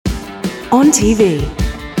On TV,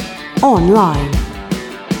 online,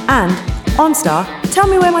 and OnStar. Tell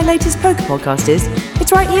me where my latest poker podcast is.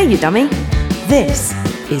 It's right here, you dummy. This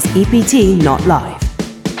is EPT Not Live.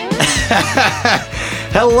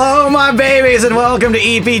 Hello, my babies, and welcome to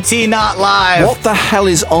EPT Not Live. What the hell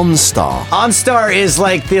is OnStar? OnStar is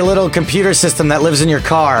like the little computer system that lives in your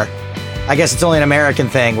car. I guess it's only an American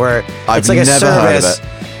thing where it's like a service.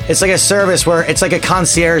 It's like a service where it's like a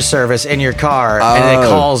concierge service in your car, and it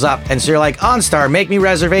calls up, and so you're like, OnStar, make me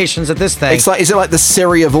reservations at this thing. It's like, is it like the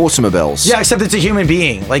Siri of automobiles? Yeah, except it's a human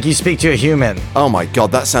being. Like you speak to a human. Oh my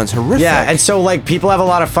god, that sounds horrific. Yeah, and so like people have a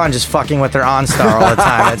lot of fun just fucking with their OnStar all the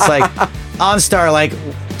time. It's like OnStar, like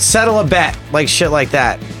settle a bet, like shit like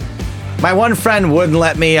that. My one friend wouldn't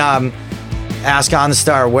let me ask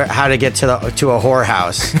OnStar how to get to a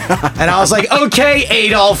whorehouse, and I was like, okay,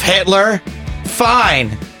 Adolf Hitler,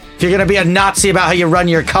 fine. If you're gonna be a Nazi about how you run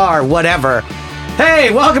your car, whatever.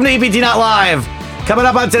 Hey, welcome to EPT Not Live. Coming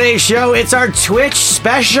up on today's show, it's our Twitch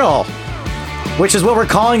special, which is what we're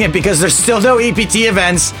calling it because there's still no EPT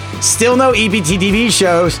events, still no EPT TV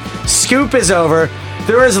shows. Scoop is over.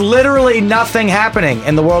 There is literally nothing happening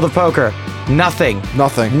in the world of poker. Nothing.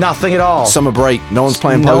 Nothing at all. Summer break. No one's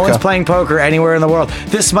playing poker. No one's playing poker anywhere in the world.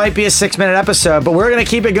 This might be a 6-minute episode, but we're going to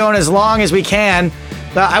keep it going as long as we can.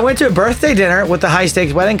 I went to a birthday dinner with the High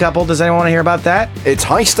Stakes Wedding couple. Does anyone want to hear about that? It's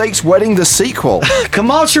High Stakes Wedding, the sequel.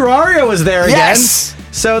 Kamal Churaria was there yes! again.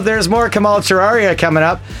 So there's more Kamal Churaria coming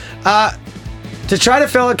up. To try to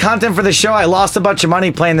fill out content for the show, I lost a bunch of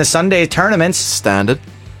money playing the Sunday tournaments. Standard.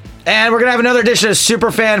 And we're going to have another edition of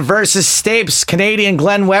Superfan versus Stapes. Canadian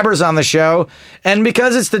Glenn Weber's on the show. And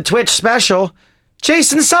because it's the Twitch special,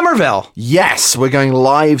 Jason Somerville. Yes, we're going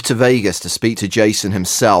live to Vegas to speak to Jason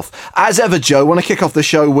himself. As ever, Joe, I want to kick off the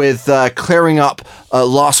show with clearing up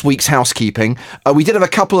last week's housekeeping. We did have a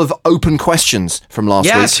couple of open questions from last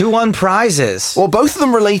week. Yes, who won prizes? Well, both of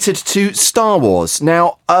them related to Star Wars.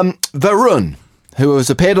 Now, Varun, who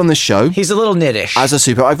has appeared on this show. He's a little nittish.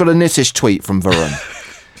 I've got a nittish tweet from Varun.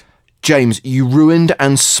 James, you ruined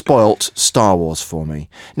and spoilt Star Wars for me.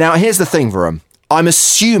 Now, here's the thing, Varun. I'm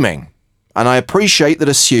assuming, and I appreciate that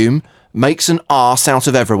assume makes an arse out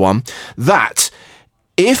of everyone, that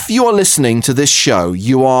if you are listening to this show,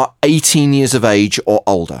 you are 18 years of age or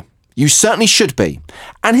older. You certainly should be.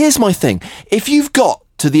 And here's my thing. If you've got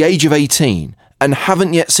to the age of 18 and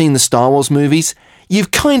haven't yet seen the Star Wars movies, you've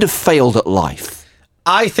kind of failed at life.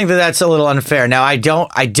 I think that that's a little unfair. Now, I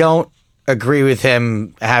don't agree with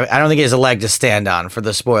him. I don't think he has a leg to stand on for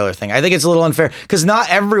the spoiler thing. I think it's a little unfair because not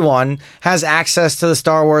everyone has access to the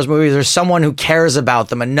Star Wars movies. There's someone who cares about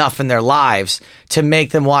them enough in their lives to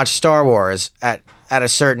make them watch Star Wars at a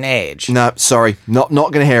certain age. No, sorry, not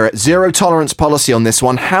going to hear it. Zero tolerance policy on this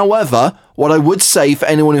one. However, what I would say for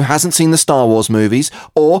anyone who hasn't seen the Star Wars movies,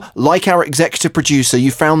 or like our executive producer, you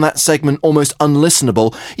found that segment almost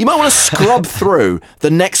unlistenable, you might want to scrub through the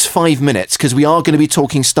next 5 minutes because we are going to be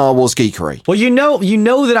talking Star Wars geekery. Well, you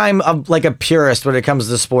know that I'm like a purist when it comes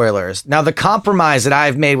to spoilers. Now, the compromise that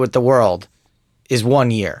I've made with the world is 1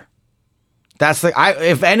 year.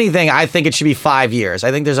 If anything, I think it should be 5 years.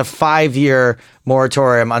 I think there's a 5-year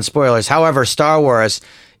moratorium on spoilers. However, Star Wars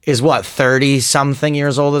is what, 30-something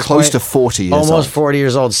years old at this point? Close to 40 years old. Almost 40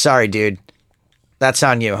 years old. Sorry, dude. That's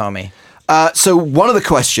on you, homie. So one of the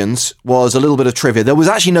questions was a little bit of trivia. There was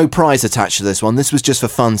actually no prize attached to this one. This was just for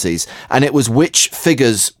funsies. And it was which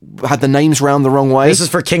figures had the names round the wrong way. This is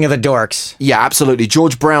for King of the Dorks. Yeah, absolutely.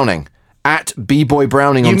 George Browning. At B-Boy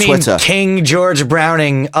Browning on Twitter. King George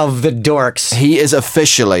Browning of the Dorks. He is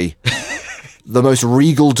officially the most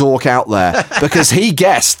regal dork out there because he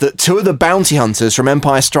guessed that 2 of the bounty hunters from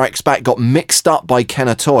Empire Strikes Back got mixed up by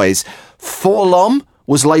Kenner Toys. Forlom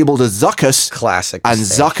was labelled as Zuckuss. Classic. And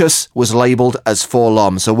Zuckuss was labelled as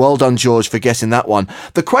Forlom. So well done, George, for guessing that one.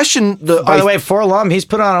 The question that By the way, Forlom, he's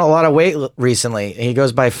put on a lot of weight recently. He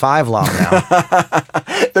goes by 5 Lom now.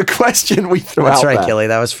 The question we threw out there. That's right, there, Gilly.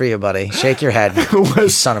 That was for you, buddy. Shake your head, you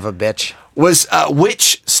son of a bitch. Was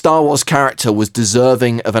which Star Wars character was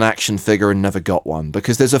deserving of an action figure and never got one?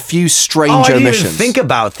 Because there's a few strange omissions. I didn't even think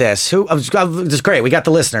about this. This is great. We got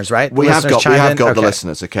the listeners, right? We have got the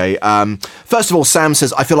listeners, okay. First of all, Sam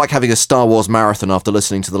says, I feel like having a Star Wars marathon after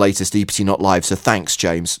listening to the latest EPT Not Live, so thanks,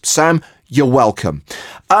 James. Sam, you're welcome.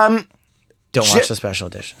 Don't watch the special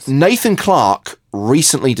editions. Nathan Clark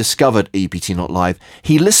recently discovered EPT Not Live.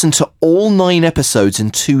 He listened to all 9 episodes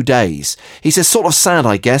in 2 days. He says, sort of sad,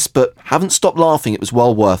 I guess, but haven't stopped laughing. It was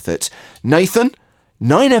well worth it. Nathan,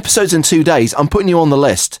 9 episodes in 2 days. I'm putting you on the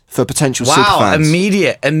list for potential superfans.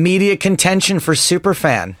 Wow, immediate contention for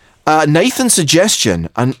superfan. Nathan's suggestion,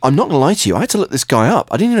 and I'm not going to lie to you, I had to look this guy up.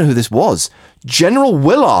 I didn't even know who this was. General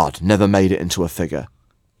Willard never made it into a figure.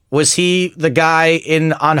 Was he the guy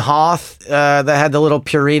on Hoth that had the little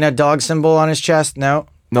Purina dog symbol on his chest? No.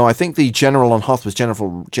 No, I think the general on Hoth was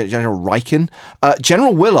General Riken.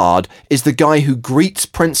 General Willard is the guy who greets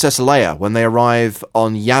Princess Leia when they arrive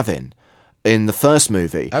on Yavin in the first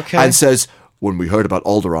movie. Okay. And says, when we heard about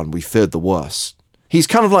Alderaan, we feared the worst. He's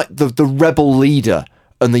kind of like the rebel leader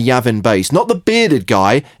on the Yavin base. Not the bearded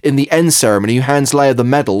guy in the end ceremony who hands Leia the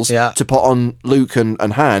medals to put on Luke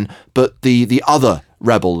and Han, but the other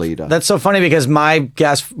rebel leader. That's so funny because my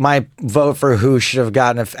vote for who should have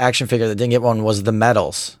gotten an action figure that didn't get one was the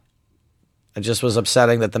medals. It just was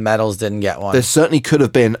upsetting that the medals didn't get one. There certainly could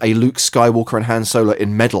have been a Luke Skywalker and Han Solo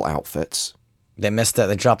in medal outfits. They missed it.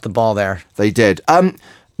 They dropped the ball there. They did.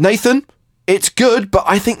 Nathan, it's good, but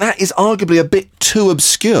I think that is arguably a bit too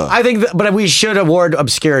obscure. I think, but we should award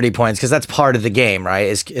obscurity points because that's part of the game, right?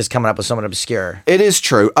 Is coming up with someone obscure. It is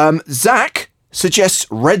true. Zach suggests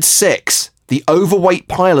Red 6. The overweight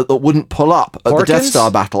pilot that wouldn't pull up at the Death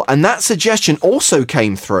Star battle. And that suggestion also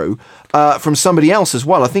came through from somebody else as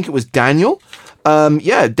well. I think it was Daniel.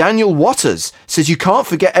 Daniel Waters says you can't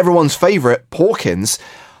forget everyone's favourite, Porkins.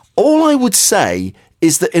 All I would say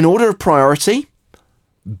is that in order of priority,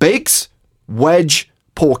 Biggs, Wedge,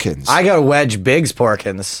 Porkins. I go Wedge, Biggs,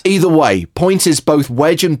 Porkins. Either way, point is both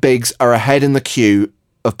Wedge and Biggs are ahead in the queue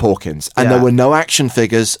of Porkins, and there were no action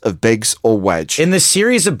figures of Biggs or Wedge. In the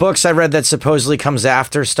series of books I read that supposedly comes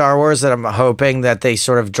after Star Wars that I'm hoping that they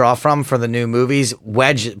sort of draw from for the new movies,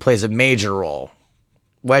 Wedge plays a major role.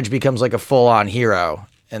 Wedge becomes like a full-on hero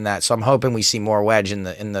in that, so I'm hoping we see more Wedge in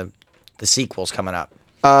the sequels coming up.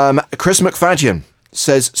 Chris McFadden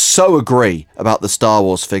says, so agree about the Star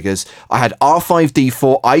Wars figures. I had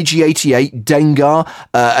R5-D4, IG-88, Dengar,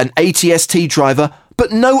 an ATST driver,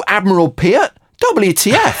 but no Admiral Piet.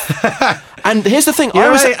 WTF? And here's the thing.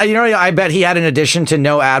 I bet he had an addition to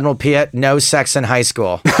no Admiral Piet, no sex in high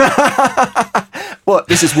school. Well,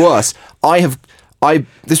 this is worse.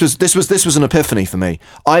 This was an epiphany for me.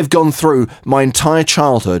 I've gone through my entire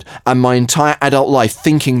childhood and my entire adult life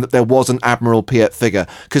thinking that there was an Admiral Piet figure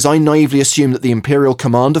because I naively assumed that the Imperial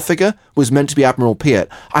Commander figure was meant to be Admiral Piet.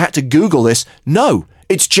 I had to Google this. No.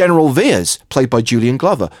 It's General Veers, played by Julian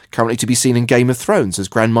Glover, currently to be seen in Game of Thrones as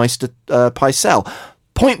Grand Maester Pycelle.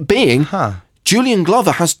 Point being, Julian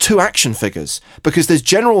Glover has two action figures, because there's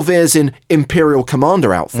General Veers in Imperial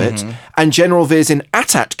Commander outfit, and General Veers in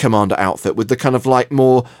AT-AT Commander outfit with the kind of like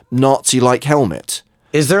more Nazi-like helmet.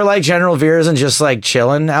 Is there like General Veers in just like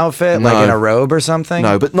chillin' outfit, like in a robe or something?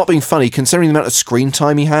 No, but not being funny, considering the amount of screen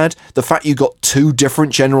time he had, the fact you got two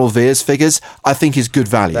different General Veers figures, I think is good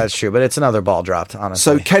value. That's true, but it's another ball dropped,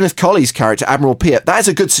 honestly. So Kenneth Colley's character, Admiral Piet, that is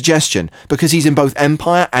a good suggestion, because he's in both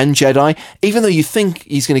Empire and Jedi, even though you think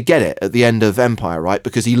he's going to get it at the end of Empire, right?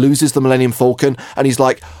 Because he loses the Millennium Falcon, and he's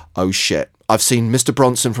like, oh shit. I've seen Mr.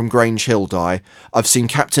 Bronson from Grange Hill die. I've seen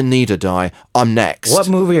Captain Needa die. I'm next. What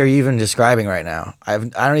movie are you even describing right now? I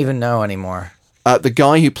don't even know anymore. The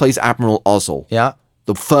guy who plays Admiral Ozzel. Yeah.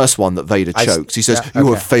 The first one that Vader chokes. He says,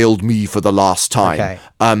 you have failed me for the last time. Okay.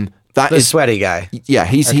 That is sweaty guy. Yeah,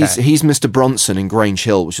 he's Mr. Bronson in Grange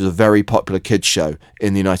Hill, which is a very popular kids show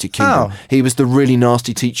in the United Kingdom. He was the really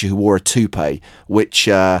nasty teacher who wore a toupee, which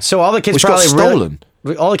so all the kids which probably got stolen.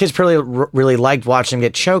 All the kids really liked watching him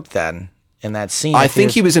get choked then. In that scene, I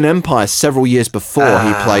think he was in Empire several years before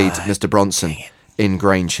he played Mr. Bronson in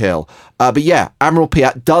Grange Hill. But yeah, Admiral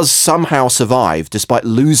Piet does somehow survive despite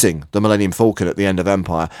losing the Millennium Falcon at the end of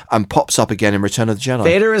Empire and pops up again in Return of the Jedi.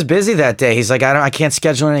 Vader is busy that day. He's like, I can't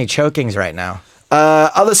schedule any chokings right now.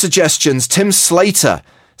 Other suggestions. Tim Slater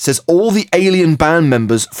says all the alien band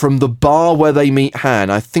members from the bar where they meet Han.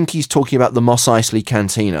 I think he's talking about the Mos Eisley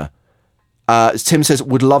Cantina. Tim says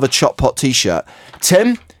would love a Chop Pot t-shirt.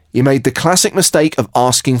 Tim, you made the classic mistake of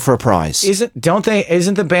asking for a prize. Don't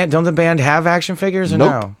the band have action figures or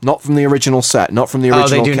nope, no? Not from the original set, not from the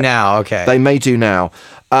original. Oh, they do now, okay. They may do now.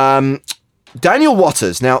 Daniel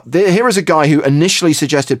Waters. Now, here is a guy who initially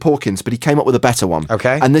suggested Porkins, but he came up with a better one.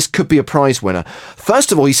 Okay. And this could be a prize winner.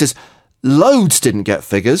 First of all, he says, loads didn't get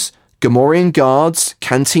figures. Gamorrean Guards,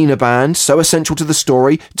 Cantina Band, so essential to the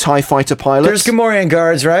story, TIE Fighter pilots. There's Gamorrean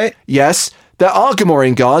Guards, right? Yes, there are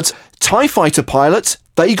Gamorrean Guards. TIE Fighter pilots,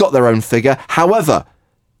 they got their own figure. However,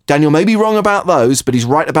 Daniel may be wrong about those, but he's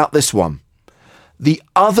right about this one. The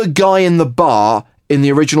other guy in the bar in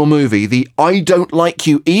the original movie, the I don't like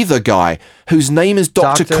you either guy, whose name is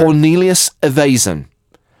Dr. Cornelius Evazan.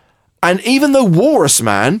 And even though Walrus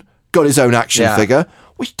Man got his own action figure,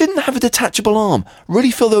 which didn't have a detachable arm,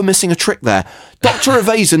 really feel they were missing a trick there, Dr.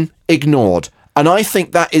 Evazan ignored. And I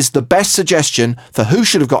think that is the best suggestion for who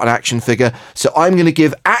should have got an action figure. So I'm going to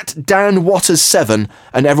give @DanWatters7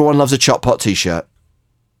 and Everyone Loves a Chop Pot t-shirt.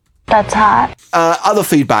 That's hot. Other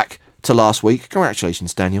feedback to last week.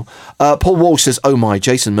 Congratulations, Daniel. Paul Walsh says, oh my,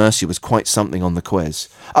 Jason Mercier was quite something on the quiz.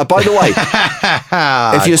 By the way,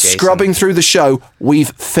 if you're scrubbing through the show, we've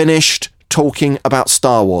finished talking about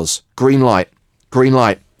Star Wars. Green light. Green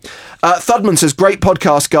light. Thudman says, great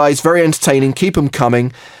podcast, guys. Very entertaining. Keep them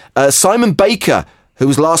coming. Simon Baker, who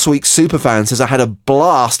was last week's superfan, says, I had a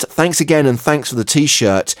blast. Thanks again, and thanks for the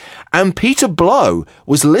t-shirt. And Peter Blow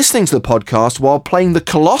was listening to the podcast while playing the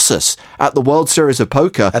Colossus at the World Series of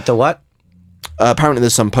Poker. At the what? Apparently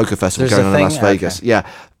there's some poker festival going on in Las Vegas. Okay. Yeah.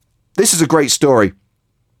 This is a great story.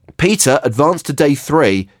 Peter advanced to day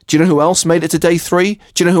 3. Do you know who else made it to day 3?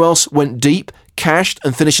 Do you know who else went deep, cashed,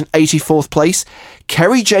 and finished in 84th place?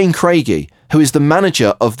 Kerry Jane Craigie, who is the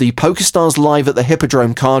manager of the PokerStars Live at the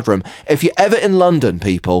Hippodrome card room. If you're ever in London,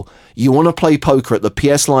 people, you want to play poker at the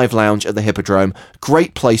PS Live Lounge at the Hippodrome,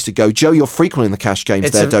 great place to go. Joe, you're frequently in the cash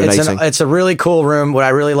games there donating. It's a really cool room. What I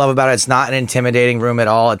really love about it, it's not an intimidating room at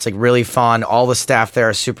all. It's like really fun. All the staff there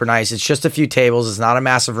are super nice. It's just a few tables. It's not a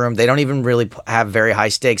massive room. They don't even really have very high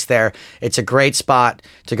stakes there. It's a great spot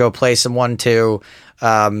to go play some 1-2.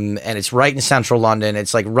 And it's right in central London.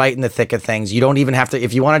 It's like right in the thick of things. You don't even have to,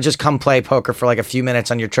 if you want to just come play poker for like a few minutes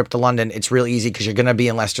on your trip to London, it's real easy because you're going to be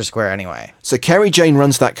in Leicester Square anyway. So Kerry Jane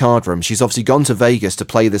runs that card room. She's obviously gone to Vegas to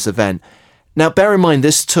play this event. Now, bear in mind,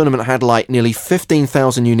 this tournament had like nearly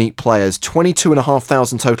 15,000 unique players,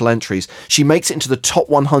 22,500 total entries. She makes it into the top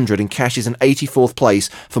 100 and cashes in 84th place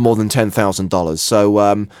for more than $10,000. So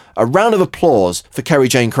a round of applause for Kerry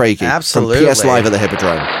Jane Craigie. Absolutely. From PS Live at the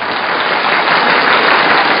Hippodrome.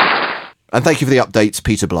 And thank you for the updates,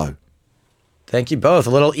 Peter Blow. Thank you both. A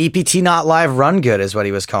little EPT Not Live run good is what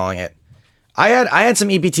he was calling it. I had some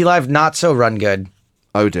EPT Live not so run good.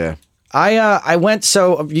 Oh dear. I went,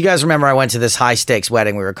 so you guys remember I went to this high stakes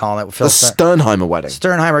wedding we were calling it. The Sternheimer wedding.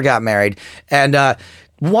 Sternheimer got married and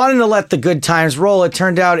wanted to let the good times roll. It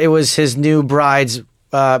turned out it was his new bride's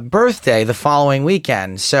birthday the following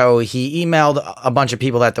weekend. So he emailed a bunch of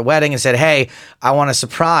people at the wedding and said, hey, I want to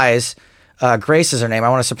surprise Grace is her name. I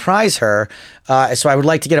want to surprise her. So I would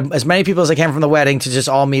like to get as many people as I can from the wedding to just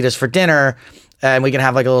all meet us for dinner. And we can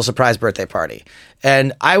have like a little surprise birthday party.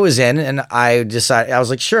 And I was in and I decided, I was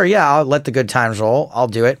like, sure, yeah, I'll let the good times roll. I'll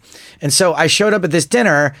do it. And so I showed up at this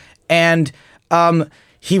dinner and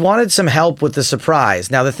he wanted some help with the surprise.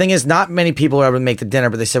 Now, the thing is, not many people are able to make the dinner,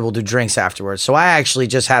 but they said we'll do drinks afterwards. So I actually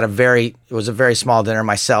just had it was a very small dinner,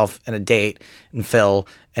 myself and a date, and Phil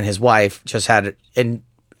and his wife just had it. And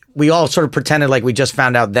we all sort of pretended like we just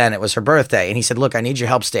found out then it was her birthday. And he said, look, I need your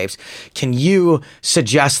help, Stapes. Can you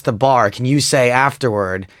suggest the bar? Can you say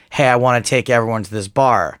afterward, hey, I want to take everyone to this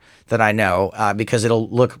bar that I know because it'll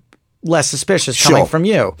look less suspicious coming from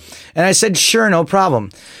you. And I said, sure, no problem.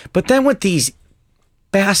 But then what these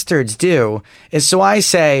bastards do is, so I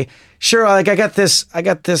say, sure, like I got this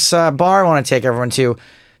bar I want to take everyone to.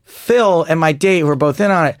 Phil and my date, who are both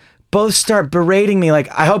in on it, both start berating me like,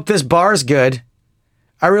 I hope this bar's good.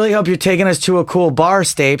 I really hope you're taking us to a cool bar,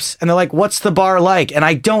 Stapes. And they're like, what's the bar like? And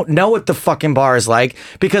I don't know what the fucking bar is like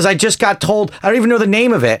because I just got told, I don't even know the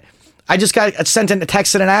name of it. I just got sent a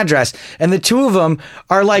text and an address. And the two of them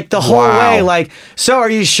are like the whole way like, so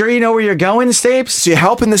are you sure you know where you're going, Stapes? So you're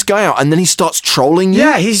helping this guy out and then he starts trolling you?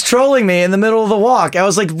 Yeah, he's trolling me in the middle of the walk. I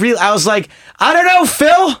was like, I don't know,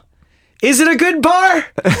 Phil. Is it a good bar?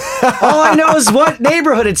 All I know is what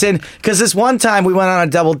neighborhood it's in. Because this one time we went on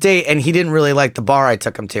a double date and he didn't really like the bar I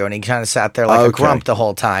took him to. And he kind of sat there like a grump the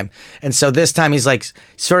whole time. And so this time he's like,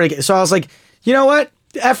 so I was like, you know what?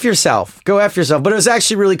 F yourself. Go F yourself. But it was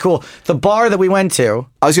actually really cool. The bar that we went to.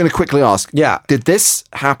 I was going to quickly ask. Yeah. Did this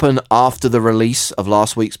happen after the release of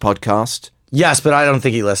last week's podcast? Yes, but I don't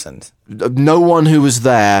think he listened. No one who was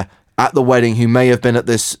there at the wedding who may have been at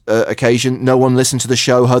this occasion, no one listened to the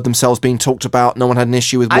show, heard themselves being talked about, no one had an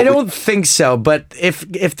issue with I don't think so, but if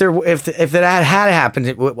that had happened,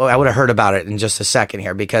 I would have heard about it in just a second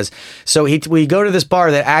here, because we go to this bar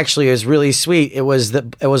that actually is really sweet. It was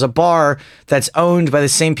a bar that's owned by the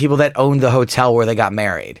same people that owned the hotel where they got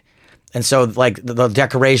married. And so like the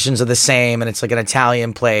decorations are the same and it's like an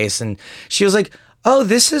Italian place. And she was like, oh,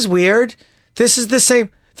 this is weird. This is the same.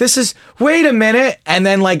 Wait a minute. And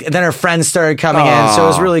then her friends started coming in. So it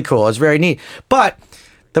was really cool. It was very neat. But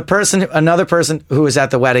another person who was at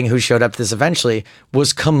the wedding who showed up to this eventually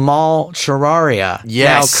was Kamal Chararia.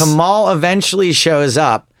 Yes. Now, Kamal eventually shows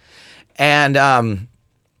up and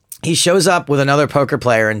he shows up with another poker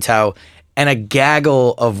player in tow. and a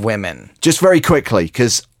gaggle of women. Just very quickly,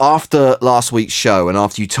 because after last week's show and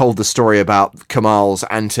after you told the story about Kamal's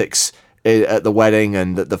antics at the wedding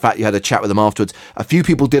and the fact you had a chat with him afterwards, a few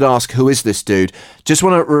people did ask, who is this dude? Just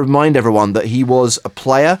want to remind everyone that he was a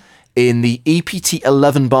player in the EPT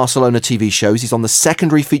 11 Barcelona TV shows. He's on the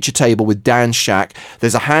secondary feature table with Dan Shaq.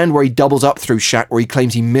 There's a hand where he doubles up through Shaq where he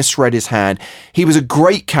claims he misread his hand. He was a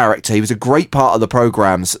great character. He was a great part of the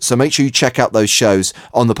programs. So make sure you check out those shows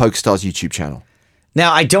on the PokerStars YouTube channel.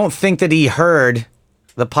 Now, I don't think that he heard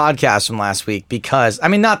the podcast from last week because, I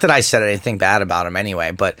mean, not that I said anything bad about him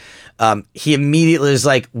anyway, but he immediately was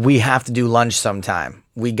like, we have to do lunch sometime.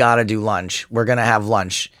 We got to do lunch. We're going to have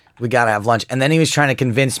lunch. We got to have lunch. And then he was trying to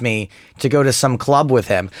convince me to go to some club with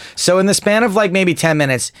him. So in the span of like maybe 10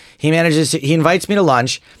 minutes, he invites me to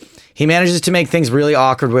lunch. He manages to make things really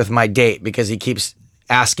awkward with my date because he keeps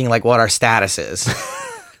asking like what our status is.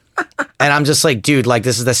 And I'm just like, dude, like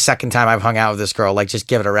this is the second time I've hung out with this girl. Like just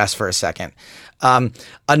give it a rest for a second.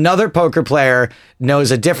 Another poker player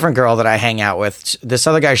knows a different girl that I hang out with. This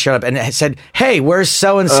other guy showed up and said, hey, where's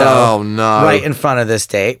so-and-so? Oh, no. Right in front of this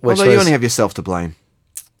date. Which Although you only have yourself to blame.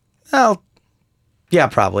 Well, yeah,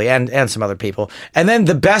 probably, and some other people. And then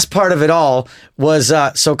the best part of it all was,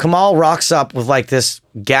 so Kamal rocks up with like this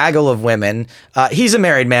gaggle of women. He's a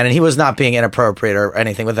married man, and he was not being inappropriate or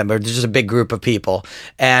anything with them, but just a big group of people.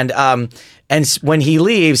 And when he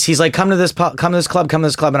leaves, he's like, come to this club,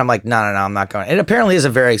 and I'm like, no, I'm not going. It apparently is a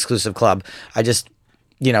very exclusive club. I just,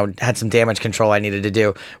 had some damage control I needed to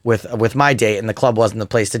do with my date, and the club wasn't the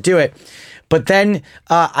place to do it. But then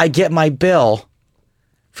I get my bill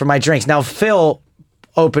for my drinks. Now, Phil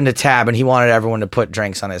opened a tab and he wanted everyone to put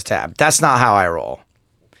drinks on his tab. That's not how I roll.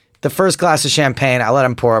 The first glass of champagne, I let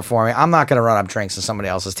him pour it for me. I'm not going to run up drinks on somebody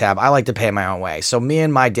else's tab. I like to pay my own way. So me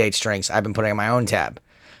and my date's drinks, I've been putting on my own tab.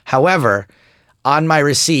 However, on my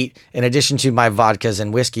receipt, in addition to my vodkas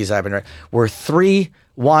and whiskeys were 3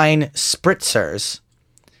 wine spritzers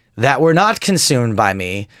that were not consumed by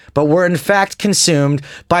me, but were in fact consumed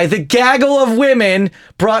by the gaggle of women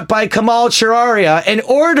brought by Kamal Chararia and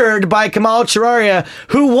ordered by Kamal Chararia,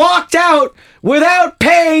 who walked out without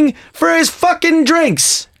paying for his fucking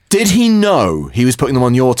drinks. Did he know he was putting them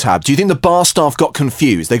on your tab? Do you think the bar staff got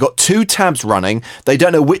confused? They got 2 tabs running. They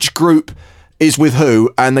don't know which group is with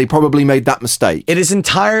who, and they probably made that mistake. It is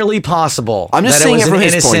entirely possible. I'm just seeing it from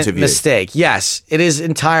his point of view. Mistake. Yes, it is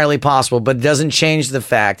entirely possible, but it doesn't change the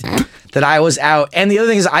fact that I was out. And the other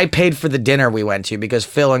thing is I paid for the dinner we went to because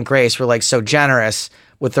Phil and Grace were like so generous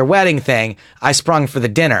with their wedding thing. I sprung for the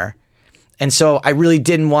dinner. And so I really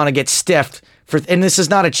didn't want to get stiffed and this is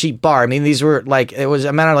not a cheap bar. I mean, these were like, it was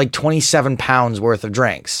a matter of like 27 pounds worth of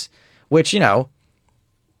drinks, which,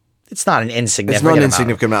 it's not an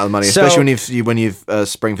insignificant amount of money, especially when you've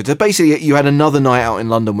spring for. So basically, you had another night out in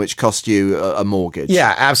London, which cost you a mortgage.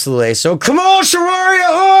 Yeah, absolutely. So come on, Chararia!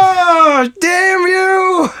 Oh, damn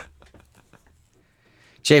you!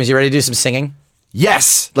 James, you ready to do some singing?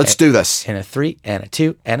 Yes, let's do this. In a 3 and a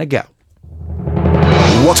 2 and a go.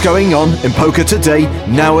 What's going on in poker today?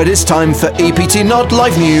 Now it is time for EPT Not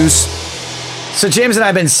Live News. So James and I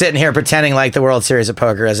have been sitting here pretending like the World Series of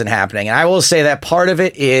Poker isn't happening. And I will say that part of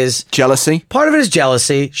it is... jealousy? Part of it is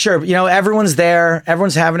jealousy. Sure, everyone's there.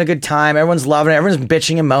 Everyone's having a good time. Everyone's loving it. Everyone's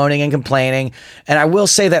bitching and moaning and complaining. And I will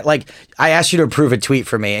say that, like, I asked you to approve a tweet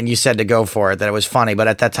for me, and you said to go for it, that it was funny. But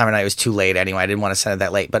at that time of night, it was too late anyway. I didn't want to send it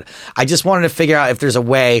that late. But I just wanted to figure out if there's a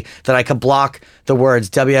way that I could block the words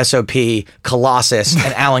WSOP, Colossus,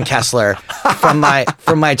 and Alan Kessler from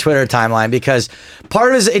my Twitter timeline. Because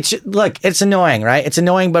part of it is, it's annoying, right? It's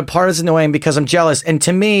annoying, but part of it's annoying because I'm jealous. And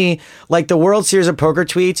to me, like, the World Series of Poker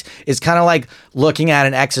tweets is kind of like looking at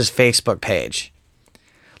an ex's Facebook page.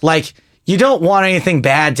 Like, you don't want anything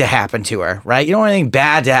bad to happen to her, right? You don't want anything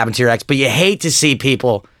bad to happen to your ex, but you hate to see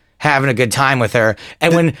people having a good time with her.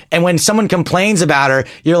 And when someone complains about her,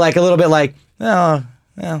 you're like a little bit like, oh,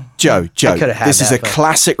 well, Joe, this is a but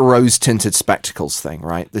classic rose-tinted spectacles thing,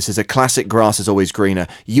 right? This is a classic grass is always greener.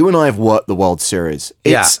 You and I have worked the World Series.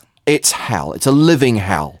 It's hell. It's a living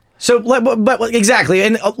hell. So, but exactly.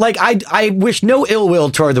 And like, I wish no ill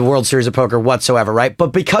will toward the World Series of Poker whatsoever, right?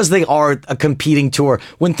 But because they are a competing tour,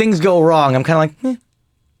 when things go wrong, I'm kind of like,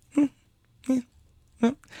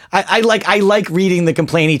 I like reading the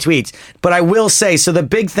complainy tweets. But I will say, so the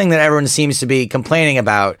big thing that everyone seems to be complaining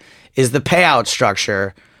about is the payout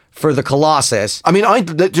structure for the Colossus. I mean,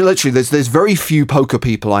 literally, there's very few poker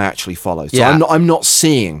people I actually follow. So yeah. I'm not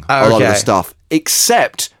seeing a lot of the stuff,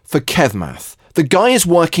 except for KevMath. The guy is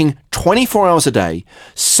working 24 hours a day,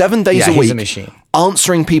 7 days a week. He's a machine.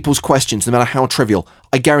 answering people's questions, no matter how trivial.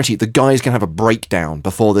 I guarantee the guy's going to have a breakdown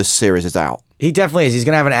before this series is out. He definitely is. He's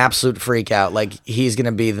going to have an absolute freak out. Like, he's going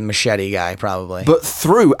to be the machete guy, probably. But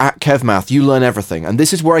through at Kevmath, you learn everything. And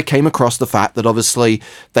this is where I came across the fact that obviously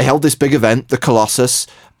they held this big event, the Colossus,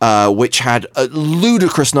 which had a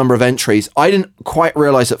ludicrous number of entries. I didn't quite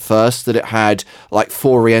realize at first that it had like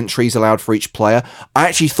 4 re-entries allowed for each player. I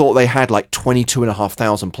actually thought they had like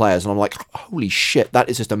 22,500 players. And I'm like, holy shit, that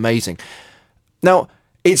is just amazing. Now,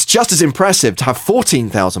 it's just as impressive to have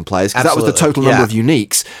 14,000 players, because that was the total number of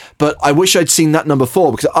uniques. But I wish I'd seen that number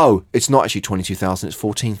 4, because, it's not actually 22,000, it's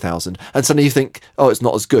 14,000. And suddenly you think, it's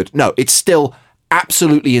not as good. No, it's still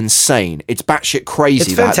absolutely insane. It's batshit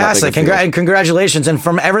crazy. It's fantastic. Congratulations. And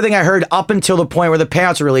from everything I heard up until the point where the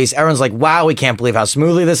payouts are released, everyone's like, wow, we can't believe how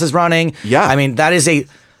smoothly this is running. Yeah. I mean, that is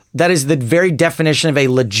the very definition of a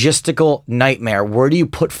logistical nightmare. Where do you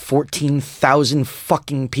put 14,000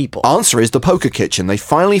 fucking people? Answer is the Poker Kitchen. They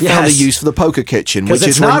finally found a use for the Poker Kitchen, which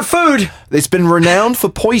is not food. It's been renowned for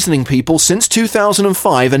poisoning people since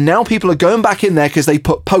 2005, and now people are going back in there because they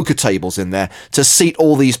put poker tables in there to seat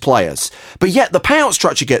all these players. But yet the payout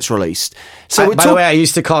structure gets released. So by the way, I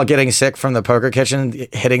used to call getting sick from the Poker Kitchen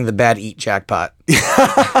hitting the bad eat jackpot.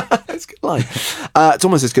 That's a good line. It's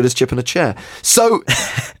almost as good as chipping a chair. So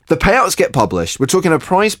the payouts get published. We're talking a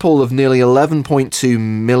prize pool of nearly $11.2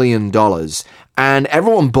 million. And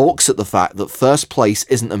everyone balks at the fact that first place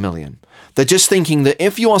isn't $1 million. They're just thinking that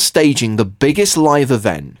if you are staging the biggest live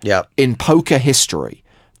event in poker history,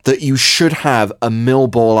 that you should have a mill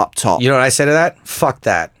ball up top. You know what I say to that? Fuck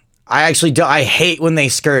that. I actually do. I hate when they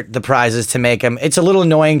skirt the prizes to make them. It's a little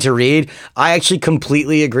annoying to read. I actually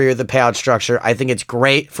completely agree with the payout structure. I think it's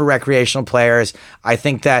great for recreational players. I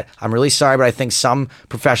think that, I'm really sorry, but I think some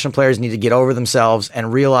professional players need to get over themselves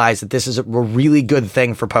and realize that this is a really good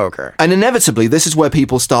thing for poker. And inevitably, this is where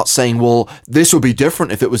people start saying, well, this would be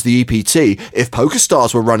different if it was the EPT. If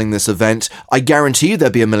PokerStars were running this event, I guarantee you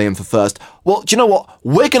there'd be $1 million for first. Well, do you know what?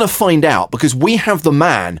 We're going to find out, because we have the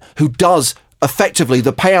man who does effectively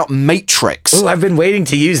the payout matrix. Ooh, I've been waiting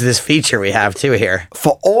to use this feature we have too here.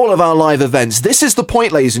 For all of our live events. This is the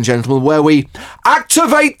point, ladies and gentlemen, where we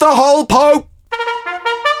activate the whole Pope.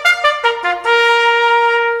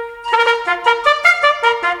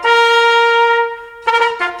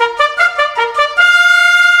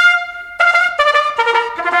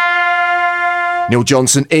 Neil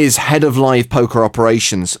Johnson is head of live poker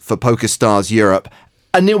operations for PokerStars Europe.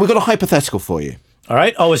 And Neil, we've got a hypothetical for you. All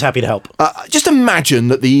right, always happy to help. Just imagine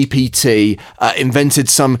that the EPT invented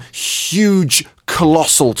some huge,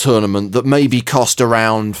 colossal tournament that maybe cost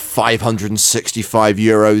around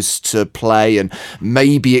 €565 to play, and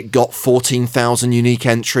maybe it got 14,000 unique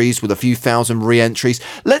entries with a few thousand re-entries.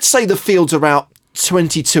 Let's say the field's about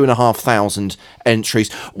 22,500 entries.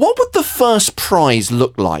 What would the first prize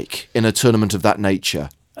look like in a tournament of that nature?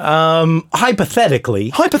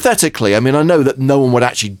 Hypothetically, I mean, I know that no one would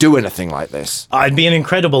actually do anything like this. It'd be an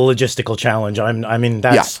incredible logistical challenge.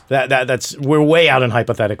 That's we're way out in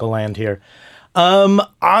hypothetical land here.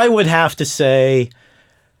 I would have to say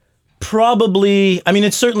probably. I mean,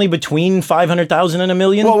 it's certainly between 500,000 and $1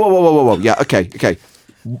 million. Whoa! Yeah, okay. The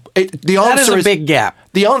answer is a big gap.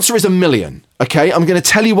 The answer is $1 million. Okay, I'm going to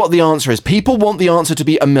tell you what the answer is. People want the answer to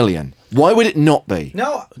be $1 million. Why would it not be?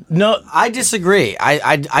 No, I disagree.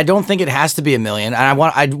 I don't think it has to be $1 million, and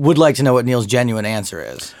I would like to know what Neil's genuine answer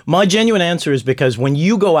is. My genuine answer is because when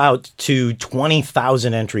you go out to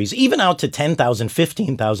 20,000 entries, even out to 10,000,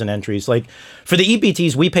 15,000 entries, like for the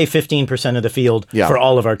EPTs, we pay 15% of the field for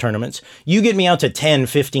all of our tournaments. You get me out to 10,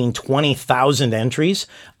 15, 20,000 entries,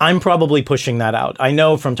 I'm probably pushing that out. I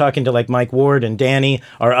know from talking to like Mike Ward and Danny,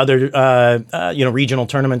 our other regional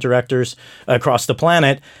tournament directors across the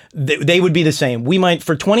planet, they would be the same. We might,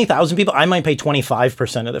 for 20,000 people, I might pay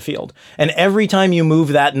 25% of the field. And every time you move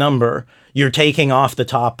that number, you're taking off the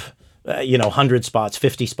top 100 spots,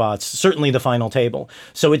 50 spots, certainly the final table.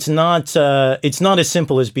 So it's not as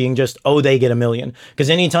simple as being just, they get $1 million. Because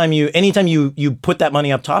anytime you put that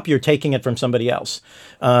money up top, you're taking it from somebody else.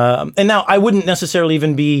 And now I wouldn't necessarily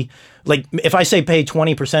even be like, if I say pay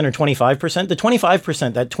 20% or 25%, the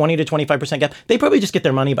 25%, that 20 to 25% gap, they probably just get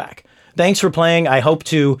their money back. Thanks for playing. I hope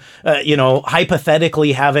to,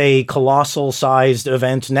 hypothetically have a colossal sized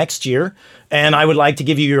event next year. And I would like to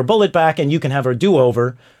give you your bullet back and you can have a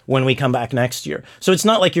do-over when we come back next year. So it's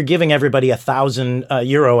not like you're giving everybody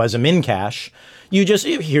 €1,000 as a min cash. You just,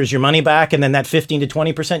 here's your money back, and then that 15 to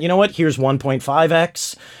 20%, you know what? Here's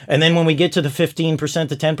 1.5x. And then when we get to the 15%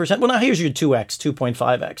 to 10%, well, now here's your 2x,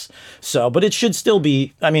 2.5x. So, but it should still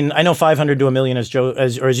be, I mean, I know 500 to $1 million,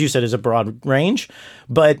 as you said, is a broad range.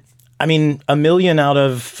 But, I mean, $1 million out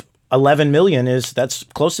of 11 million that's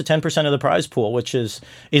close to 10% of the prize pool, which is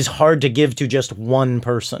hard to give to just one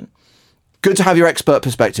person. Good to have your expert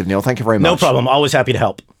perspective, Neil. Thank you very much. No problem. Always happy to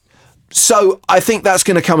help. So I think that's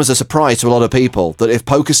going to come as a surprise to a lot of people that if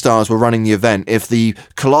PokerStars were running the event, if the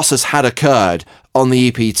Colossus had occurred on the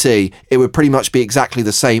EPT, it would pretty much be exactly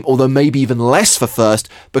the same, although maybe even less for first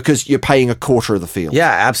because you're paying a quarter of the field. Yeah,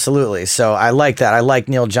 absolutely. So I like that. I like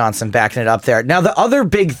Neil Johnson backing it up there. Now, the other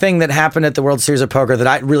big thing that happened at the World Series of Poker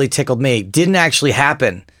that really tickled me didn't actually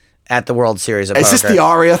happen at the World Series of Poker. Is this the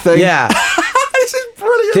Aria thing? Yeah. This is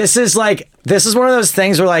brilliant. This is one of those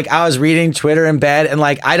things where like I was reading Twitter in bed and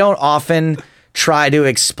like I don't often try to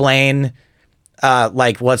explain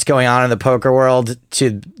like what's going on in the poker world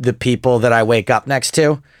to the people that I wake up next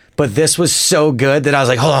to. But this was so good that I was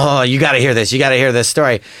like, hold on, you got to hear this. You got to hear this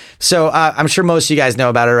story. So I'm sure most of you guys know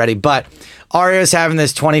about it already, but Aria's having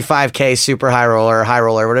this 25K super high roller,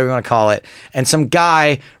 whatever you want to call it. And some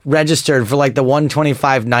guy registered for like the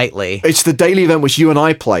 125 nightly. It's the daily event which you and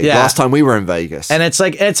I played last time we were in Vegas. And it's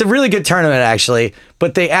a really good tournament actually,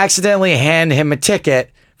 but they accidentally hand him a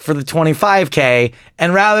ticket for the 25K.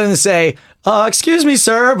 And rather than say, excuse me,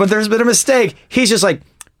 sir, but there's been a mistake, he's just like,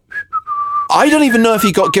 I don't even know if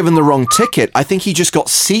he got given the wrong ticket. I think he just got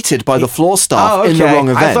seated by the floor staff in the wrong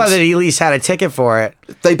event. I thought that he at least had a ticket for it.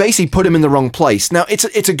 They basically put him in the wrong place. Now, it's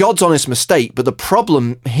a God's honest mistake, but the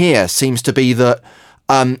problem here seems to be that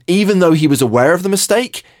even though he was aware of the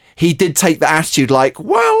mistake, he did take the attitude like,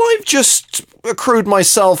 well, I've just accrued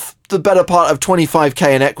myself the better part of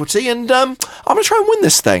 25K in equity, and I'm going to try and win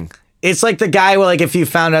this thing. It's like the guy where, like, if you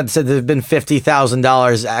found out that there's been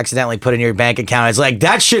 $50,000 accidentally put in your bank account, it's like,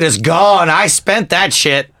 that shit is gone. I spent that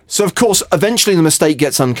shit. So, of course, eventually the mistake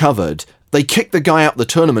gets uncovered. They kick the guy out of the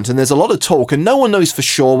tournament, and there's a lot of talk, and no one knows for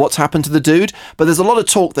sure what's happened to the dude, but there's a lot of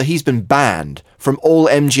talk that he's been banned from all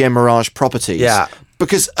MGM Mirage properties. Yeah.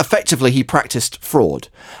 Because, effectively, he practiced fraud.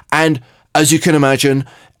 And, as you can imagine,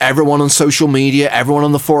 everyone on social media, everyone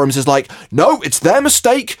on the forums is like, no, it's their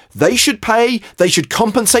mistake. They should pay. They should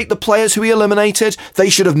compensate the players who he eliminated. They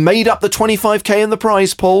should have made up the 25K in the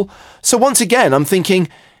prize pool. So once again, I'm thinking,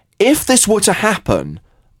 if this were to happen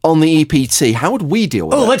on the EPT, how would we deal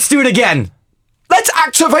with it? Oh, let's do it again. Let's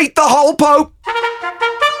activate the whole Pope.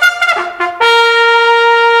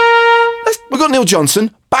 We've got Neil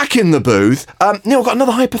Johnson back in the booth. Neil, I've got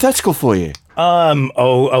another hypothetical for you.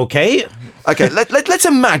 Okay. Okay, let's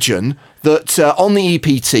imagine that on the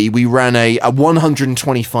EPT we ran a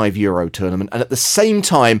 125 euro tournament, and at the same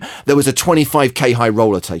time there was a 25K high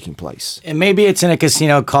roller taking place. And maybe it's in a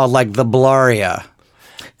casino called like the Blaria.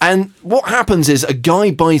 And what happens is a guy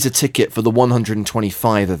buys a ticket for the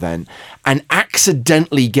 125 event and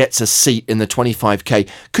accidentally gets a seat in the 25K.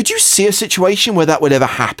 Could you see a situation where that would ever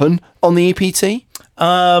happen on the EPT?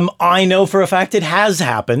 I know for a fact it has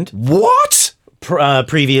happened. What?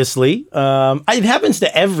 Previously. It happens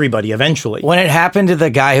to everybody eventually. When it happened to the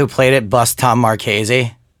guy who played it, bust Tom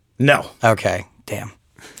Marchese? No. Okay, damn.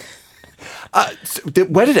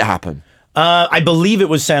 Where did it happen? I believe it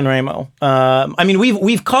was San Remo. I mean,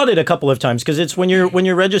 we've caught it a couple of times because it's when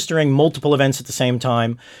you're registering multiple events at the same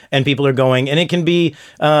time and people are going, and it can be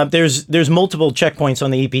there's multiple checkpoints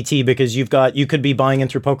on the EPT because you could be buying in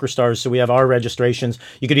through PokerStars, so we have our registrations.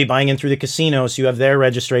 You could be buying in through the casino, so you have their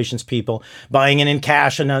registrations. People buying in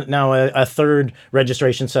cash, and now a third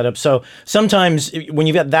registration setup. So sometimes when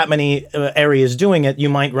you've got that many areas doing it, you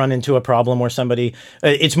might run into a problem where somebody.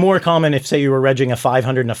 It's more common if, say, you were regging a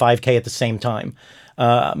 500 and a 5K at the same time.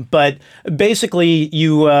 But basically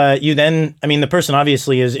you then, I mean, the person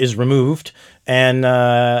obviously is removed and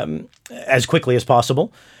as quickly as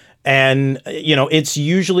possible. And, it's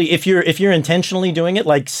usually if you're intentionally doing it,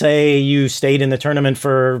 like say you stayed in the tournament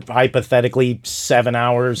for hypothetically 7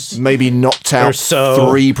 hours, maybe knocked out so,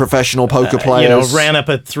 3 professional poker players, ran up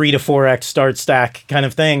a 3 to 4x start stack kind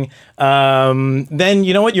of thing. Then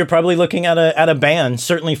you know what, you're probably looking at a ban,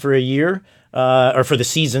 certainly for a year. Or for the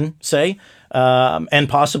season, say, and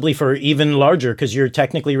possibly for even larger, because you're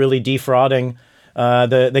technically really defrauding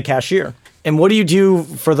the cashier. And what do you do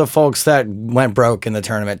for the folks that went broke in the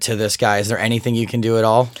tournament to this guy? Is there anything you can do at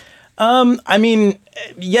all? I mean,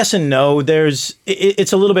 yes and no.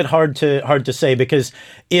 It's a little bit hard to say because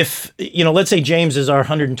if, let's say James is our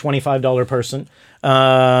 $125 person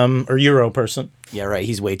or euro person. Yeah, right.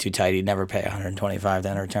 He's way too tight. He'd never pay $125 to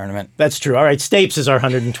enter a tournament. That's true. All right. Stapes is our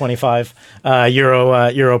 125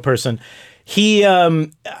 euro person. He,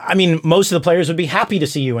 I mean, most of the players would be happy to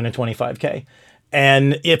see you in a 25K.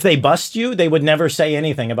 And if they bust you, they would never say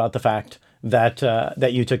anything about the fact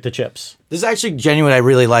that you took the chips. This is actually genuine. I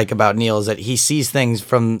really like about Neil is that he sees things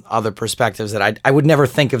from other perspectives that I would never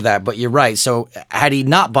think of that. But you're right. So had he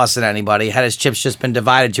not busted anybody, had his chips just been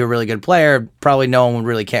divided to a really good player, probably no one would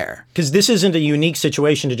really care. Because this isn't a unique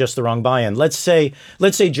situation to just the wrong buy-in. Let's say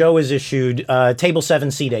Joe is issued table 7,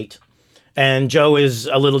 seat 8. And Joe is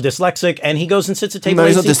a little dyslexic, and he goes and sits at table 8,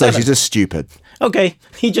 he's not seat dyslexic, 7. he's just stupid. Okay,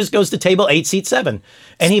 he just goes to table 8, seat 7.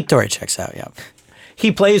 And Story checks out, yeah.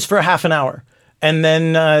 He plays for half an hour. And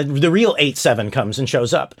then the real 8-7 comes and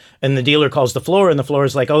shows up. And the dealer calls the floor, and the floor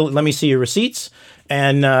is like, oh, let me see your receipts.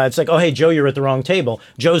 And it's like, oh, hey, Joe, you're at the wrong table.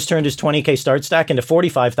 Joe's turned his 20K start stack into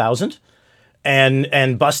 45,000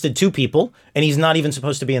 and busted 2 people, and he's not even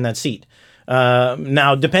supposed to be in that seat.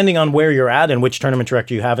 Now, depending on where you're at and which tournament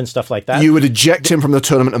director you have and stuff like that. You would eject him from the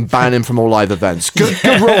tournament and ban him from all live events. Good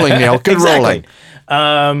rolling, Neil. Good Exactly.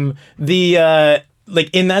 rolling.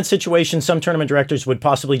 Like in that situation, some tournament directors would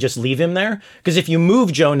possibly just leave him there. Because if you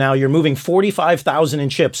move Joe now, you're moving 45,000 in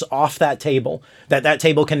chips off that table. That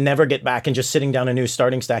table can never get back and just sitting down a new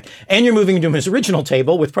starting stack. And you're moving to his original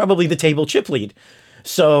table with probably the table chip lead.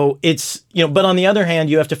 So it's, but on the other hand,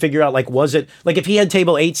 you have to figure out, was it, if he had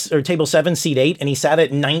table 8 or table 7, seat 8, and he sat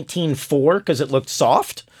at 19-4 because it looked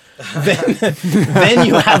soft, then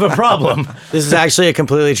you have a problem. This is actually a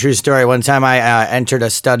completely true story. One time I entered a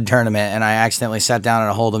stud tournament, and I accidentally sat down in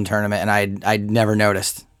a Hold'em tournament, and I never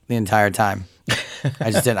noticed the entire time.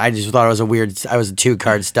 I just didn't. I just thought it was I was a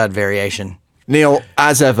 2-card stud variation. Neil,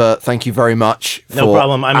 as ever, thank you very much for No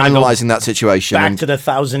problem. I'm analysing that situation. Back to the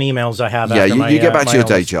 1,000 emails I have. Yeah, after you get back my to your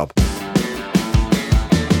day illness. job.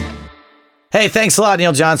 Hey, thanks a lot,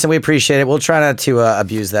 Neil Johnson. We appreciate it. We'll try not to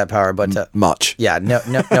abuse that power, but Much. Yeah,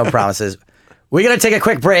 no promises. We're gonna take a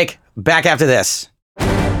quick break. Back after this.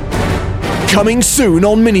 Coming soon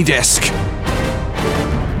on Minidisc.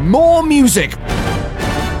 More music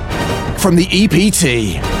from the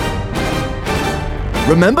EPT.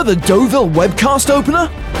 Remember the Deauville webcast opener?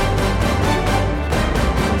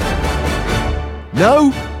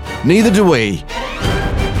 No? Neither do we.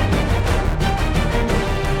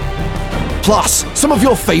 Plus, some of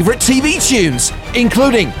your favorite TV tunes,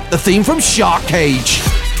 including the theme from Shark Cage.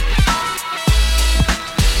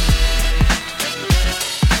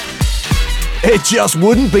 It just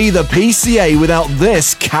wouldn't be the PCA without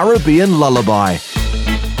this Caribbean lullaby.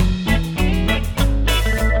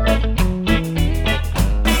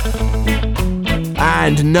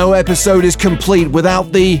 And no episode is complete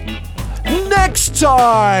without the next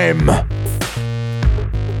time.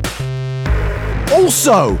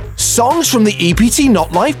 Also, songs from the EPT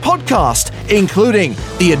Not Live podcast, including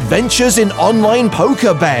The Adventures in Online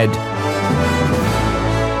Poker Bed.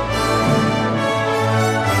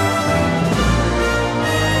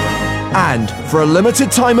 And for a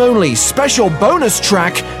limited time only, special bonus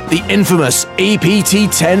track, the infamous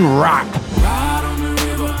EPT 10 Rap. Ride on the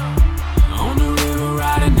river,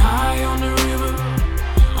 riding high on the river,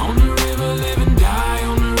 live and die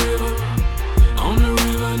on the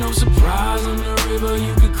river, no surprise on the river,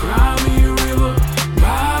 you could cry me a river,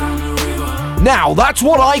 ride on the river. Now that's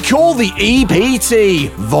what I call the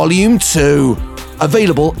EPT Volume 2,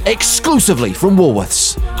 available exclusively from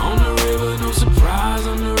Woolworths. On the river, no surprise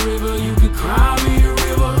on the river, you could cry me a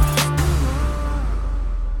river.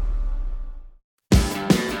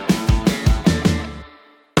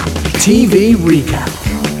 TV Recap.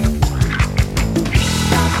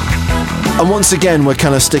 And once again, we're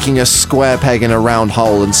kind of sticking a square peg in a round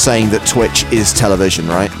hole and saying that Twitch is television,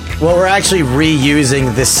 right? Well, we're actually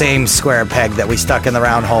reusing the same square peg that we stuck in the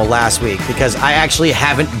round hole last week because I actually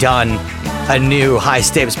haven't done a new high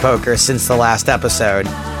stakes poker since the last episode.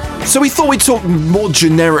 So we thought we'd talk more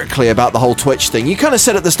generically about the whole Twitch thing. You kind of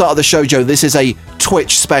said at the start of the show, Joe, this is a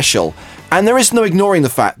Twitch special. And there is no ignoring the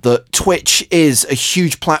fact that Twitch is a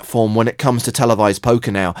huge platform when it comes to televised poker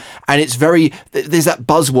now. And it's there's that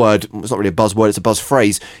buzzword, it's not really a buzzword, it's a buzz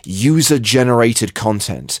phrase, user-generated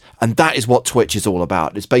content. And that is what Twitch is all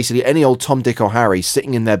about. It's basically any old Tom, Dick or Harry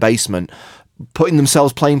sitting in their basement putting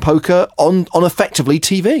themselves playing poker on effectively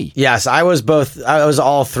TV. Yes, I was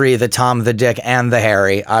all three, the Tom, the Dick, and the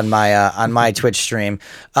Harry on my Twitch stream.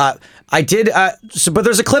 I did, but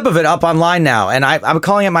there's a clip of it up online now, and I'm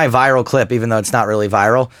calling it my viral clip, even though it's not really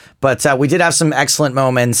viral. But we did have some excellent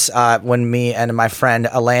moments when me and my friend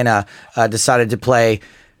Elena decided to play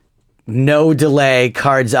no delay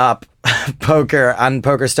cards up poker on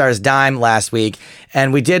PokerStars Dime last week,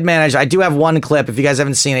 and we did manage. I do have one clip. If you guys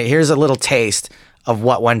haven't seen it, here's a little taste of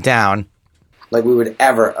what went down. Like we would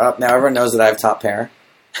ever. Now everyone knows that I have top pair.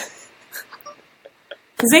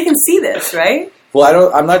 Because they can see this, right?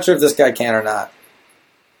 Well, I'm not sure if this guy can or not.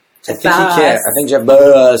 I think he can. I think Jeff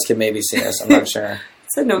Bezos can maybe see us. I'm not sure.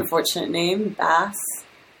 It's an unfortunate name, Bass.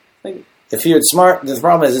 Like, if you had smart, the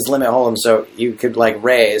problem is it's limit hold'em, so you could like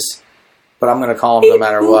raise, but I'm going to call him no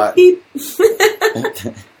matter what. Beep.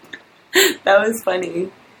 That was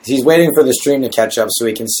funny. He's waiting for the stream to catch up so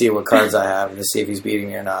he can see what cards I have and to see if he's beating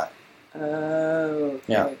me or not. Oh. Okay.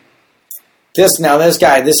 Yeah. This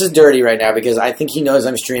guy, this is dirty right now because I think he knows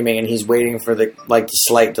I'm streaming and he's waiting for the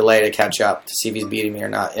slight delay to catch up to see if he's beating me or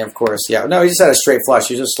not. And of course, yeah, no, he just had a straight flush.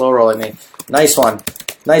 He was just slow rolling me. Nice one,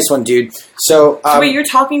 dude. So wait, you're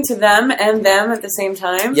talking to them and them at the same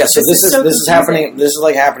time? Yeah. So this is happening. This is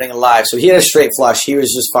like happening live. So he had a straight flush. He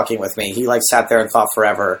was just fucking with me. He like sat there and thought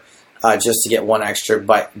forever just to get one extra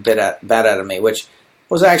bet out of me, which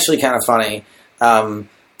was actually kind of funny.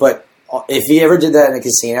 But if he ever did that in a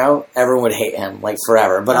casino, everyone would hate him, like,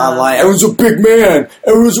 forever. But online, everyone's a big man.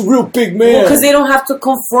 Everyone's a real big man. Because they don't have to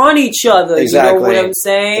confront each other. Exactly. You know what I'm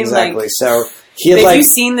saying? Exactly. Like, So he had, if you've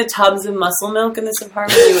seen the tubs of muscle milk in this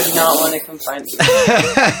apartment, you would not want to confront each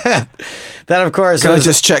other. That, of course... Can I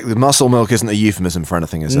just check, the muscle milk isn't a euphemism for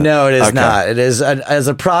anything, is it? No, it is not. It is, as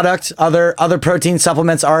a product, other protein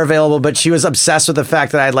supplements are available, but she was obsessed with the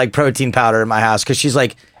fact that I had, like, protein powder in my house, because she's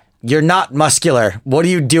like... You're not muscular. What are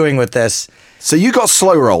you doing with this? So you got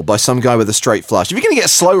slow rolled by some guy with a straight flush. If you're going to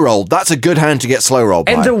get slow rolled, that's a good hand to get slow rolled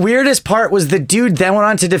by. And the weirdest part was the dude then went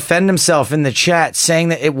on to defend himself in the chat saying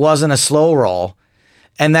that it wasn't a slow roll.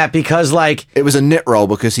 And that because, like... It was a nit roll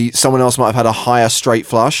because someone else might have had a higher straight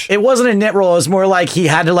flush. It wasn't a nit roll. It was more like he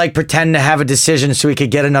had to, like, pretend to have a decision so he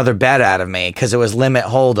could get another bet out of me because it was limit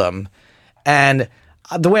hold'em. And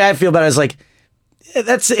the way I feel about it is, like...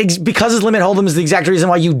 That's because his limit hold'em is the exact reason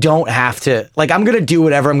why you don't have to. Like, I'm going to do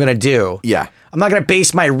whatever I'm going to do. Yeah. I'm not going to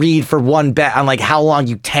base my read for one bet on, like, how long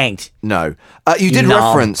you tanked. No. You did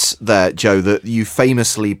reference there, Joe, that you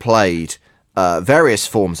famously played various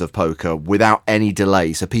forms of poker without any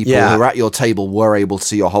delay. So people who are at your table were able to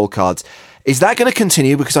see your whole cards. Is that going to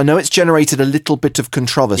continue? Because I know it's generated a little bit of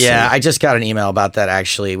controversy. Yeah, I just got an email about that,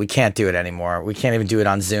 actually. We can't do it anymore. We can't even do it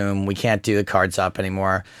on Zoom. We can't do the cards up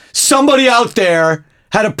anymore. Somebody out there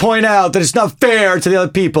had to point out that it's not fair to the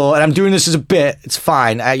other people, and I'm doing this as a bit. It's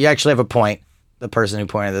fine. You actually have a point, the person who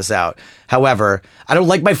pointed this out. However, I don't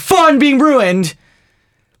like my fun being ruined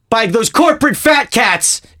by those corporate fat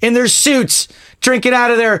cats in their suits drinking out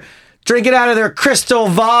of their crystal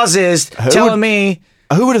vases, telling me...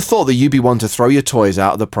 Who would have thought that you'd be one to throw your toys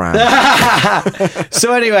out of the pram?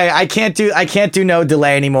 So anyway, I can't do no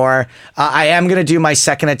delay anymore. I am going to do my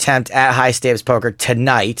second attempt at High Stakes Poker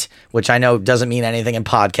tonight, which I know doesn't mean anything in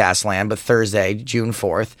podcast land, but Thursday, June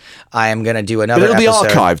 4th, I am going to do another But it'll episode.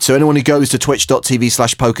 be archived, so anyone who goes to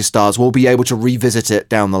twitch.tv/pokerstars will be able to revisit it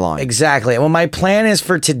down the line. Exactly. Well, my plan is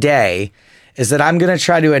for today is that I'm going to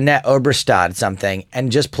try to Annette Oberstad something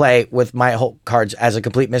and just play with my whole cards as a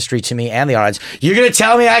complete mystery to me and the audience. You're going to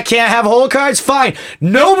tell me I can't have whole cards? Fine.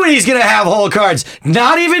 Nobody's going to have whole cards.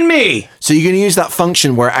 Not even me. So you're going to use that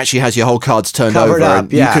function where it actually has your whole cards turned Covered over. up,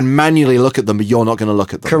 and yeah. You can manually look at them, but you're not going to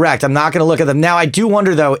look at them. Correct. I'm not going to look at them. Now, I do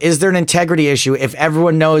wonder, though, is there an integrity issue? If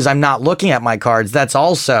everyone knows I'm not looking at my cards, that's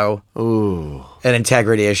also an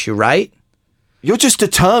integrity issue, right? You're just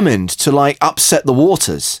determined to, like, upset the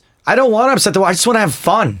waters. I don't want to upset the waters. I just want to have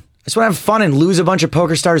fun. I just want to have fun and lose a bunch of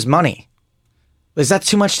PokerStars money. Is that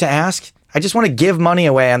too much to ask? I just want to give money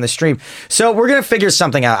away on the stream. So we're going to figure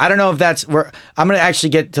something out. I don't know if I'm going to actually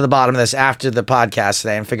get to the bottom of this after the podcast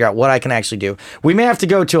today and figure out what I can actually do. We may have to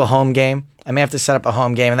go to a home game. I may have to set up a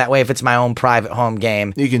home game, and that way if it's my own private home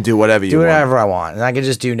game, you can do whatever you want. want. Do whatever I want. And I can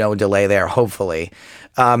just do no delay there, hopefully.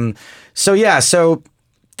 So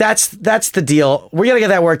that's the deal. We're going to get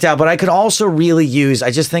that worked out, but I could also really use, I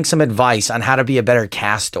just think, some advice on how to be a better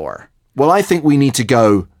castor. Well, I think we need to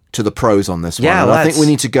go to the pros on this one. Yeah, I think we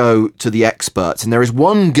need to go to the experts. And there is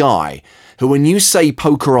one guy who, when you say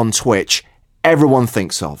poker on Twitch, everyone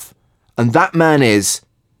thinks of. And that man is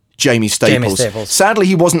Jamie Staples. Sadly,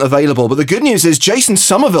 he wasn't available, but the good news is Jason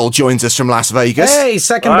Somerville joins us from Las Vegas. Hey,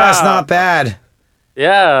 second best, not bad.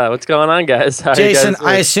 Yeah, what's going on, guys? How Jason, you guys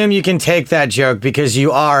I assume you can take that joke because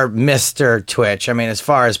you are Mr. Twitch. I mean, as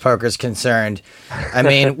far as poker's concerned. I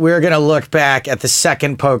mean, we're going to look back at the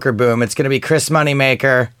second poker boom. It's going to be Chris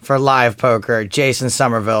Moneymaker for live poker, Jason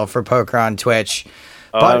Somerville for poker on Twitch.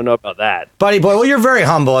 I don't know about that. Buddy boy, well, you're very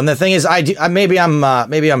humble. And the thing is, maybe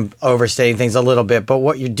I'm overstating things a little bit, but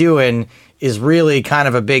what you're doing is really kind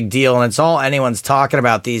of a big deal, and it's all anyone's talking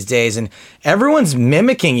about these days, and everyone's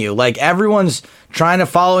mimicking you. Like, everyone's trying to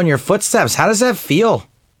follow in your footsteps. How does that feel?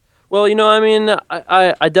 Well, I mean,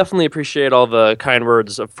 I definitely appreciate all the kind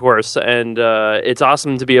words, of course, and it's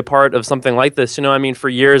awesome to be a part of something like this. I mean, for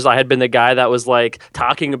years I had been the guy that was like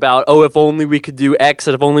talking about, oh, if only we could do X,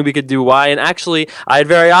 and if only we could do Y, and actually I had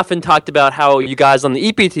very often talked about how you guys on the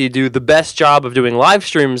EPT do the best job of doing live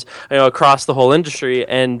streams, across the whole industry,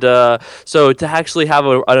 and so to actually have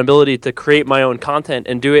an ability to create my own content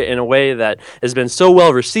and do it in a way that has been so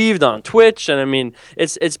well received on Twitch, and I mean,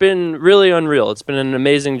 it's been really unreal. It's been an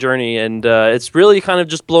amazing journey. And it's really kind of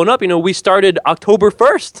just blown up. We started October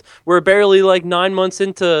 1st. We're barely like 9 months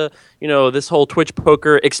into, this whole Twitch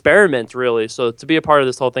poker experiment, really. So to be a part of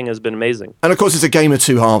this whole thing has been amazing. And of course, it's a game of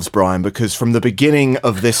two halves, Brian, because from the beginning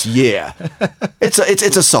of this year, it's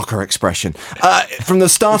a soccer expression. From the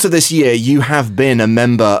start of this year, you have been a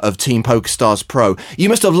member of Team PokerStars Pro. You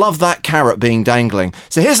must have loved that carrot being dangling.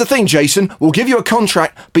 So here's the thing, Jason. We'll give you a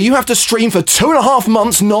contract, but you have to stream for 2.5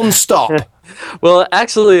 months non-stop. Well, it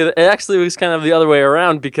actually was kind of the other way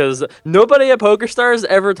around, because nobody at PokerStars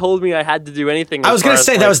ever told me I had to do anything. I was going to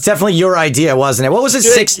say, that was definitely your idea, wasn't it? What was it,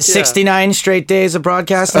 69 straight days of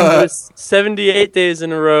broadcasting? It was 78 days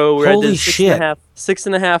in a row where Holy I did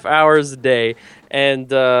 6.5 hours a day.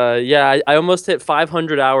 And I almost hit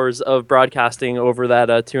 500 hours of broadcasting over that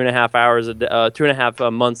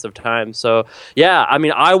 2.5 months of time. So yeah, I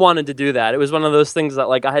mean, I wanted to do that. It was one of those things that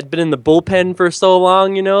like I had been in the bullpen for so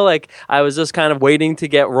long, like I was just kind of waiting to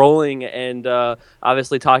get rolling, and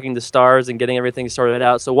obviously talking to Stars and getting everything sorted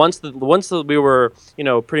out. So once we were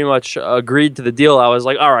pretty much agreed to the deal, I was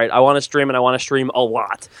like, all right, I want to stream, and I want to stream a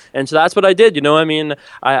lot. And so that's what I did. I mean,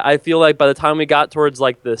 I feel like by the time we got towards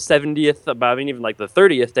like the 70th, even like the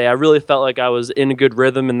 30th day, I really felt like I was in a good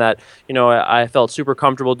rhythm, and that I felt super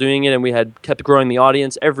comfortable doing it, and we had kept growing the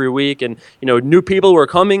audience every week, and new people were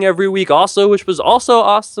coming every week also, which was also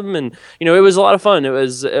awesome, and it was a lot of fun. It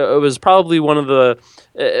was probably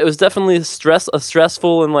it was definitely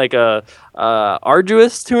stressful and like a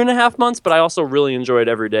arduous 2.5 months, but I also really enjoyed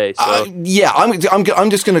every day. So I'm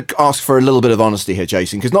just going to ask for a little bit of honesty here,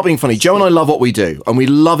 Jason, because not being funny, Joe and I love what we do, and we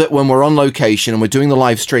love it when we're on location and we're doing the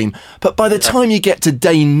live stream, but by the time you get to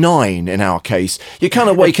day 9 in our case, you're kind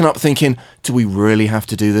of waking up thinking, do we really have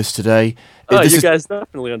to do this today? You guys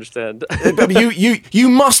definitely understand. There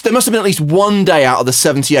must have been at least one day out of the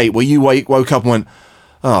 78 where you woke up and went,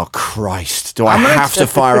 oh, Christ, do I have to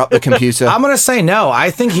fire up the computer? I'm going to say no.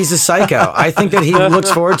 I think he's a psycho. I think that he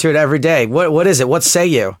looks forward to it every day. What is it? What say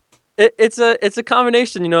you? It's a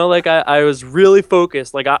combination, like I was really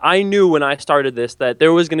focused. Like I knew when I started this that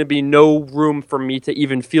there was going to be no room for me to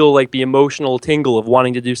even feel like the emotional tingle of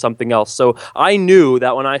wanting to do something else. So I knew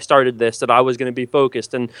that when I started this that I was going to be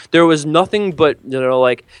focused, and there was nothing but,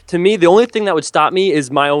 like to me, the only thing that would stop me is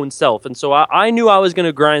my own self. And so I knew I was going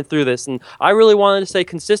to grind through this, and I really wanted to stay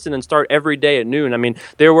consistent and start every day at noon. I mean,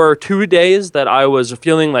 there were 2 days that I was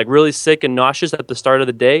feeling like really sick and nauseous at the start of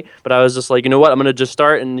the day, but I was just like, I'm going to just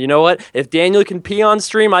start, and what? If Daniel can pee on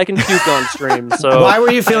stream, I can puke on stream. So why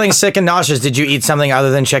were you feeling sick and nauseous? Did you eat something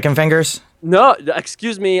other than chicken fingers? No,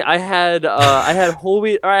 excuse me. I had whole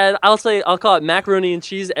wheat. I'll call it macaroni and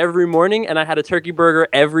cheese every morning, and I had a turkey burger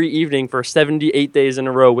every evening for 78 days in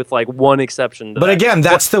a row, with like one exception. But again,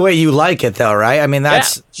 that's the way you like it, though, right? I mean,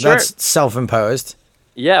 that's self-imposed.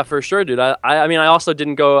 Yeah, for sure, dude. I mean, I also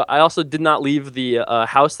did not leave the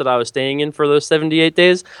house that I was staying in for those 78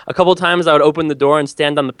 days. A couple times I would open the door and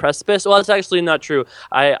stand on the precipice. Well, that's actually not true.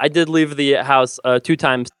 I did leave the house 2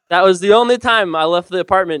 times. That was the only time I left the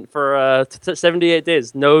apartment for 78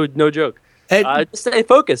 days. No joke. Just stay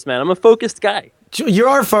focused, man. I'm a focused guy. You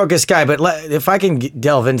are a focused guy, but if I can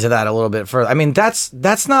delve into that a little bit further, I mean, that's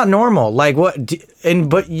not normal. Like what?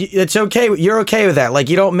 But it's okay. You're okay with that. Like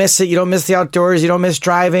you don't miss it. You don't miss the outdoors. You don't miss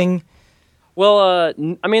driving. Well,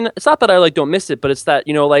 I mean, it's not that I don't miss it, but it's that,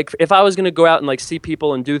 like if I was going to go out and see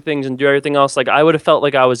people and do things and do everything else, I would have felt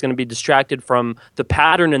like I was going to be distracted from the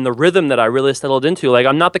pattern and the rhythm that I really settled into. Like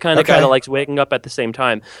I'm not the kind of guy that likes waking up at the same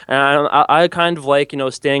time. And I kind of like,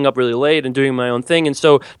 staying up really late and doing my own thing. And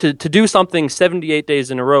so to do something 78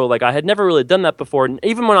 days in a row, I had never really done that before. And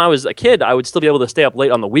even when I was a kid, I would still be able to stay up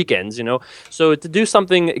late on the weekends, So to do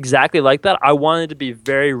something exactly like that, I wanted to be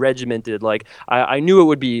very regimented. I knew it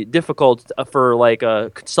would be difficult for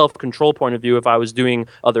a self-control point of view if I was doing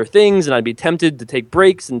other things, and I'd be tempted to take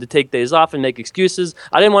breaks and to take days off and make excuses.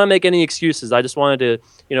 I didn't want to make any excuses. I just wanted to,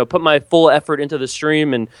 put my full effort into the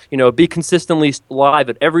stream and, be consistently live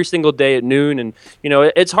at every single day at noon. And,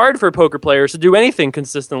 it's hard for poker players to do anything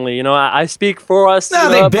consistently. I speak for us. No,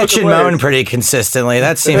 they bitch and moan pretty consistently.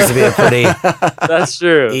 That seems to be a pretty that's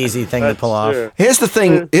true. Easy thing to pull off. Here's the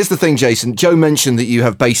thing, Jason. Joe mentioned that you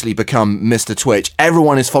have basically become Mr. Twitch.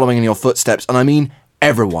 Everyone is following in your footsteps, and I mean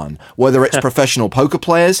everyone, whether it's professional poker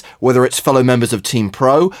players, whether it's fellow members of Team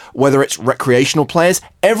Pro, whether it's recreational players.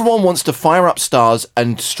 Everyone wants to fire up stars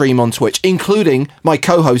and stream on Twitch, including my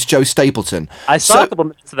co-host Joe Stapleton. I saw a couple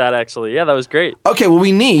minutes of that, actually. Yeah, that was great. Okay, well,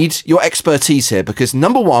 we need your expertise here because,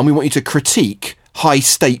 number one, we want you to critique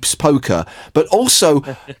high-stakes poker, but also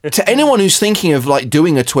to anyone who's thinking of like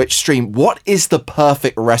doing a Twitch stream, what is the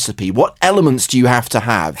perfect recipe? What elements do you have to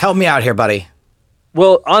have? Help me out here, buddy.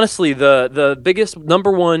 Well, honestly, the biggest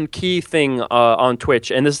number one key thing on Twitch,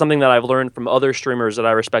 and this is something that I've learned from other streamers that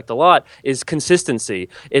I respect a lot, is consistency.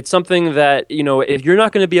 It's something that, you know, if you're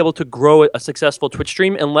not going to be able to grow a successful Twitch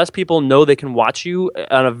stream unless people know they can watch you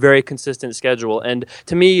on a very consistent schedule. And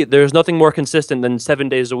to me, there's nothing more consistent than 7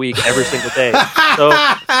 days a week, every single day. So,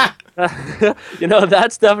 you know,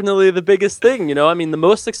 that's definitely the biggest thing. You know, I mean, the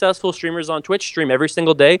most successful streamers on Twitch stream every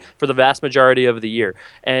single day for the vast majority of the year.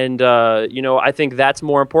 And, you know, I think that's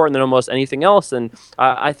more important than almost anything else. And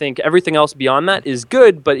I think everything else beyond that is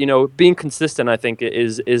good. But, you know, being consistent, I think,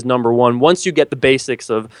 is number one. Once you get the basics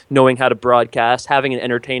of knowing how to broadcast, having an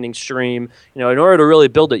entertaining stream, you know, in order to really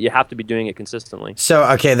build it, you have to be doing it consistently. So,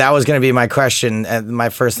 okay, that was going to be my question. My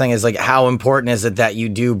first thing is, like, how important is it that you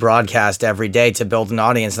do broadcast every day to build an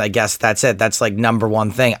audience? And I guess that's it. That's like number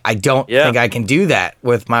one thing. I don't think I can do that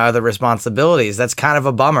with my other responsibilities. That's kind of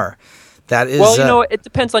a bummer. That is, well, you know, it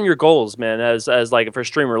depends on your goals, man, as like for a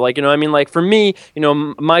streamer. Like, you know, I mean, like for me, you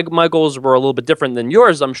know, my goals were a little bit different than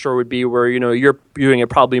yours, I'm sure would be, where, you know, you're doing it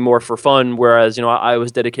probably more for fun, whereas, you know, I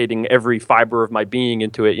was dedicating every fiber of my being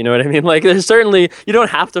into it. You know what I mean? Like, there's certainly, you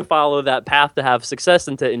don't have to follow that path to have success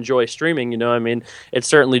and to enjoy streaming. You know, I mean, it's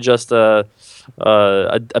certainly just a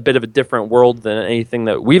bit of a different world than anything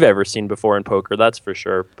that we've ever seen before in poker, that's for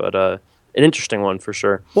sure. But an interesting one for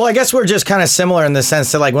sure. Well, I guess we're just kind of similar in the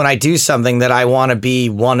sense that, like, when I do something, that I want to be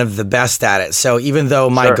one of the best at it. So even though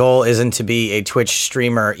my goal isn't to be a Twitch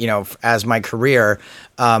streamer, you know, as my career,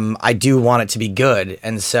 I do want it to be good.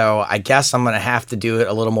 And so I guess I'm going to have to do it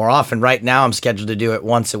a little more often. Right now I'm scheduled to do it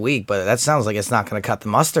once a week, but that sounds like it's not going to cut the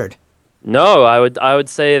mustard. No, I would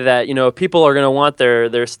say that, you know, people are going to want their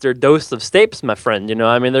dose of Stapes, my friend. You know,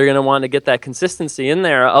 I mean, they're going to want to get that consistency in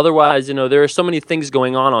there. Otherwise, you know, there are so many things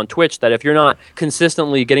going on Twitch that if you're not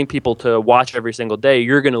consistently getting people to watch every single day,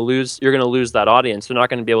 you're going to lose that audience. They're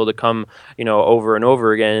not going to be able to come, you know, over and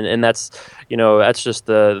over again. And that's, you know, that's just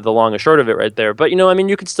the long and short of it right there. But, you know, I mean,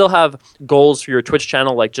 you could still have goals for your Twitch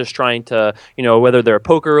channel, like just trying to, you know, whether they're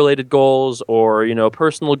poker related goals or, you know,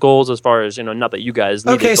 personal goals, as far as, you know, not that you guys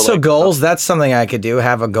need Okay, so like, goals. That's something I could do,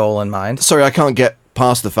 have a goal in mind. Sorry, I can't get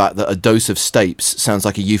past the fact that a dose of Stapes sounds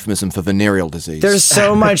like a euphemism for venereal disease. There's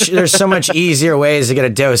so much easier ways to get a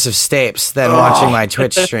dose of Stapes than watching my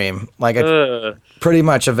Twitch stream. Like, it's pretty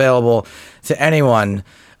much available to anyone.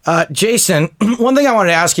 Jason, one thing I wanted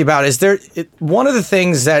to ask you about is one of the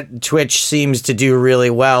things that Twitch seems to do really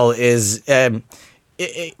well is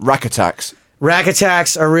rack attacks. Rack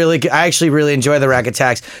attacks are really good. I actually really enjoy the rack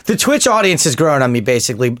attacks. The Twitch audience has grown on me,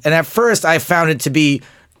 basically. And at first, I found it to be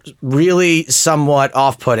really somewhat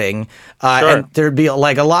off-putting. And there'd be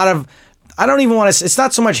like a lot of, I don't even want to, it's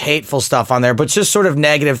not so much hateful stuff on there, but just sort of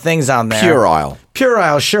negative things on there.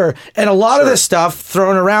 Puerile, sure. And a lot of this stuff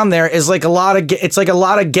thrown around there is like it's like a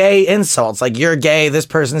lot of gay insults. Like, you're gay, this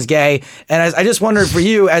person's gay. And I just wondered, for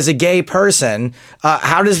you as a gay person,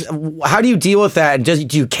 how do you deal with that? Do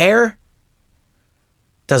you care?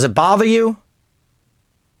 Does it bother you?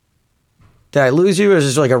 Did I lose you? Or is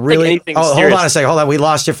this like a really... hold on a second. Hold on. We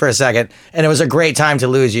lost you for a second. And it was a great time to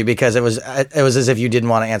lose you because it was as if you didn't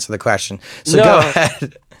want to answer the question. So go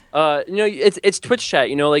ahead. You know, it's Twitch chat.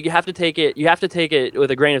 You know, like, you have to take it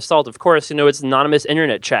with a grain of salt. Of course, you know, it's anonymous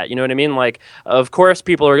internet chat. You know what I mean? Like, of course,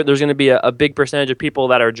 there's going to be a big percentage of people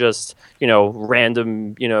that are just, you know,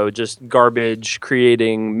 random, you know, just garbage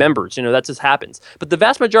creating members. You know, that just happens. But the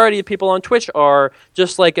vast majority of people on Twitch are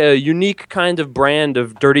just like a unique kind of brand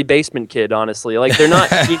of dirty basement kid. Honestly, like, they're not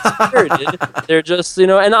spirited. They're just, you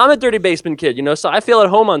know, and I'm a dirty basement kid. You know, so I feel at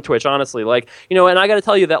home on Twitch. Honestly, like, you know, and I got to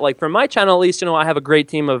tell you that, like, for my channel at least, you know, I have a great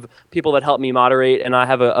team of people that help me moderate, and I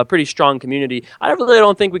have a pretty strong community. I really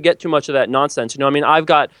don't think we get too much of that nonsense. You know, I mean,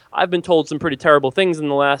 I've been told some pretty terrible things in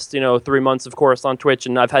the last, you know, 3 months, of course, on Twitch,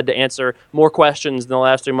 and I've had to answer more questions in the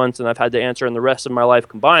last 3 months than I've had to answer in the rest of my life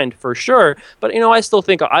combined, for sure. But, you know, I still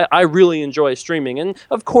think I really enjoy streaming, and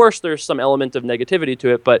of course there's some element of negativity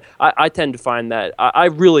to it, but I tend to find that I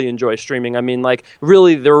really enjoy streaming. I mean, like,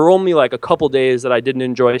 really, there were only like a couple days that I didn't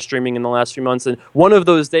enjoy streaming in the last few months, and one of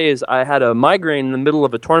those days I had a migraine in the middle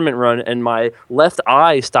of a tournament run, and my left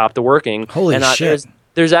eye stopped working. Holy shit.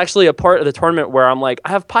 there's actually a part of the tournament where I'm like, I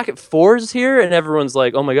have pocket 4s here, and everyone's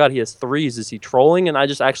like, oh my god, he has 3s. Is he trolling? And I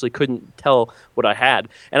just actually couldn't tell what I had.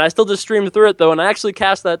 And I still just streamed through it, though, and I actually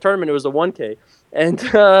cashed that tournament. It was a 1K. And,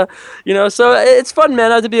 so it's fun,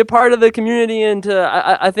 man, to be a part of the community. And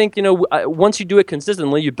I think, once you do it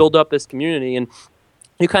consistently, you build up this community, and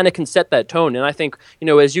you kind of can set that tone. And I think,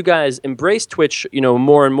 as you guys embrace Twitch,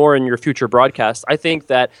 more and more in your future broadcasts, I think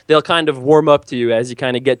that they'll kind of warm up to you as you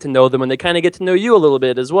kind of get to know them, and they kind of get to know you a little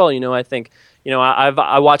bit as well. I think,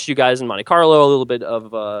 I watched you guys in Monte Carlo, a little bit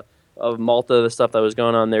of Malta, the stuff that was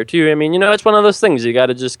going on there too. I mean, it's one of those things. You got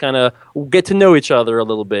to just kind of get to know each other a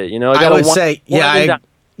little bit. I would say,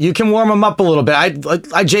 you can warm them up a little bit.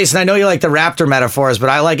 Jason, I know you like the raptor metaphors, but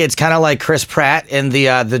I like it's kind of like Chris Pratt in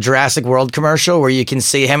the Jurassic World commercial, where you can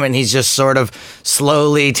see him and he's just sort of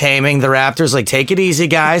slowly taming the raptors. Like, take it easy,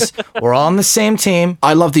 guys. We're all on the same team.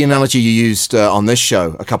 I love the analogy you used on this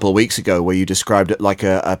show a couple of weeks ago, where you described it like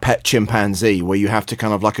a pet chimpanzee, where you have to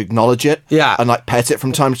kind of like acknowledge it, and like pet it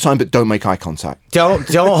from time to time, but don't make eye contact. Don't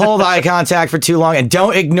hold eye contact for too long, and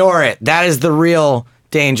don't ignore it. That is the real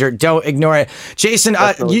danger. Don't ignore it. Jason,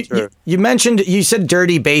 you said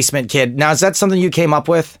Dirty Basement Kid. Now, is that something you came up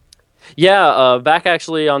with? Yeah, back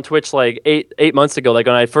actually on Twitch like eight months ago, like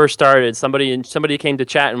when I first started, somebody came to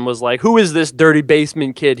chat and was like, "Who is this Dirty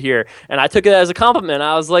Basement Kid here?" And I took it as a compliment.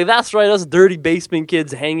 I was like, "That's right, us Dirty Basement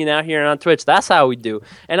Kids hanging out here on Twitch. That's how we do."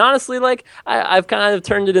 And honestly, like I've kind of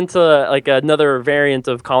turned it into like another variant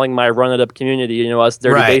of calling my Run It Up community, us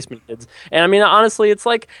Dirty Basement Kids. And I mean, honestly, it's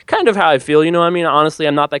like kind of how I feel. I mean, honestly,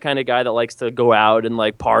 I'm not that kind of guy that likes to go out and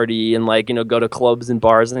like party and like go to clubs and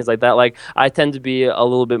bars and things like that. Like I tend to be a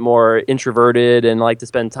little bit more introverted and like to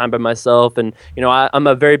spend time by myself, and I'm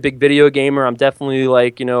a very big video gamer. I'm definitely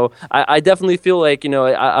like I definitely feel like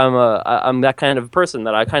I'm that kind of person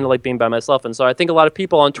that I kind of like being by myself. And so I think a lot of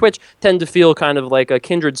people on Twitch tend to feel kind of like a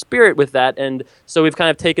kindred spirit with that, and so we've kind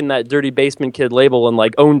of taken that Dirty Basement Kid label and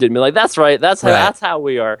like owned it and be like, that's right, that's how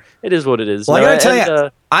we are. It is what it is. Well, I gotta tell you,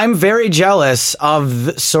 I'm very jealous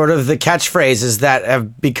of sort of the catchphrases that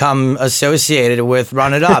have become associated with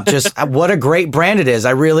Run It Up. Just what a great brand it is.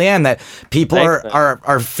 I really am. That people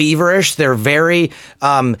are feverish. They're very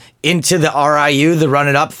into the RIU, the Run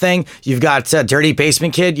It Up thing. You've got Dirty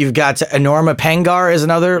Basement Kid. You've got Enorma Pengar is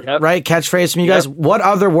another right catchphrase from you guys. What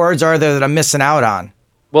other words are there that I'm missing out on?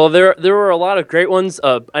 Well, there were a lot of great ones.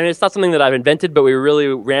 I mean, it's not something that I've invented, but we really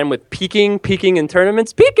ran with peaking in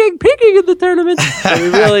tournaments, peaking in the tournaments.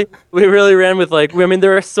 And we really ran with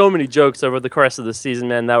there are so many jokes over the course of the season,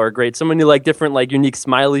 man, that were great. So many like different like unique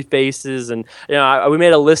smiley faces, and we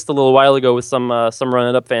made a list a little while ago with some Run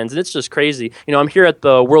It Up fans, and it's just crazy. I'm here at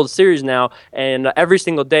the World Series now, and every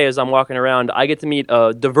single day as I'm walking around, I get to meet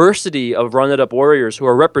a diversity of Run It Up warriors who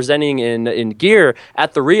are representing in gear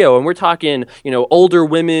at the Rio, and we're talking older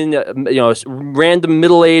women, random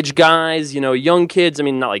middle-aged guys, young kids. I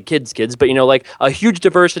mean, not like kids, but like a huge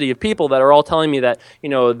diversity of people that are all telling me that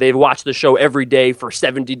they've watched the show every day for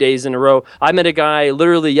 70 days in a row. I met a guy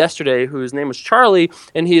literally yesterday whose name was Charlie,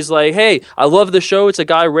 and he's like, "Hey, I love the show." It's a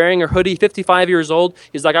guy wearing a hoodie, 55 years old.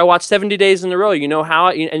 He's like, "I watched 70 days in a row. You know how?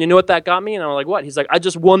 And you know what that got me?" And I'm like, "What?" He's like, "I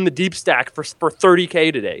just won the deep stack for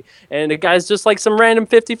 30K today." And the guy's just like some random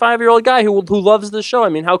 55-year-old guy who loves the show. I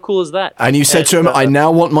mean, how cool is that? And you said to him, "I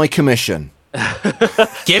now want my commission."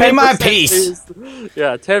 Give me my piece. Please.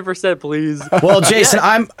 Yeah, 10%, please. Well, Jason,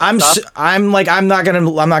 I'm not gonna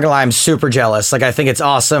lie, I'm super jealous. Like, I think it's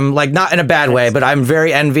awesome. Like, not in a bad way, but I'm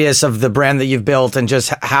very envious of the brand that you've built and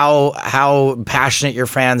just how passionate your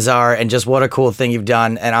fans are, and just what a cool thing you've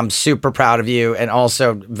done. And I'm super proud of you, and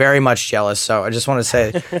also very much jealous. So I just want to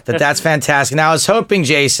say that's fantastic. Now, I was hoping,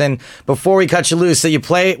 Jason, before we cut you loose, that you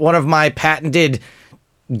play one of my patented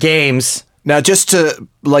games. Now, just to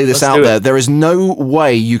lay this out there is no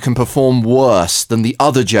way you can perform worse than the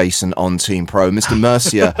other Jason on Team Pro, Mr.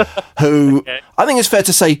 Mercier, who I think it's fair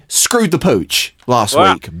to say screwed the pooch last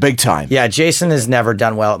week, big time. Yeah, Jason has never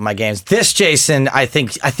done well at my games. This Jason, I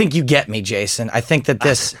think you get me, Jason. I think that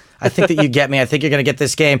you get me. I think you're going to get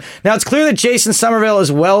this game. Now, it's clear that Jason Somerville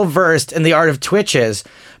is well versed in the art of Twitches,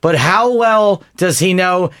 but how well does he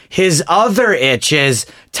know his other itches?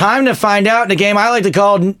 Time to find out in a game I like to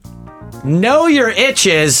call Know Your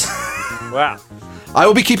Itches. Wow. I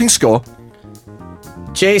will be keeping score.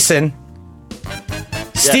 Jason.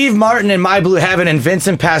 Steve Martin in My Blue Heaven and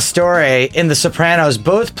Vincent Pastore in The Sopranos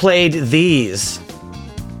both played these.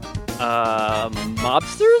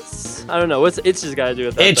 Mobsters? I don't know. What's itches got to do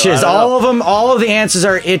with that? Itches. All of them. All of the answers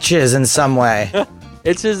are itches in some way.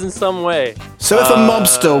 Itches in some way. So if a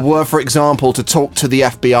mobster were, for example, to talk to the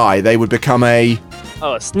FBI, they would become a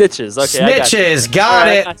Oh, snitches. Okay, I got you. Snitches. Got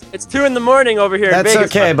All it. right, it's 2 in the morning over here in That's Vegas.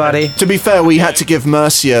 okay, buddy. To be fair, we had to give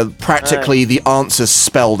Mercia practically the answers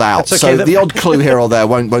spelled out, That's okay. so the odd clue here or there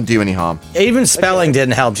won't do any harm. Even spelling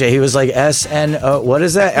didn't help, Jay. He was like SNO. What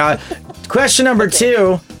is that? Question number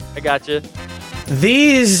 2. I got you.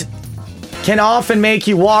 These can often make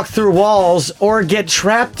you walk through walls or get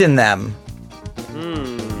trapped in them.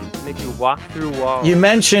 Make you walk through walls. You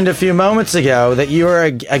mentioned a few moments ago that you are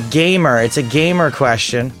a gamer. It's a gamer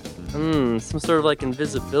question. Some sort of like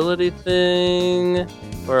invisibility thing,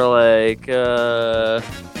 or like I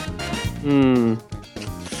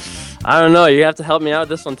don't know. You have to help me out with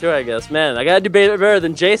this one too, I guess. Man, I gotta do better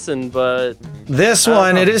than Jason, but This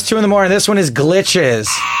one, it is 2 in the morning. This one is glitches.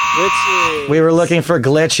 glitches. We were looking for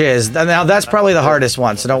glitches. Now that's probably the hardest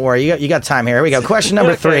one, so don't worry. You got time here. Here we go. Question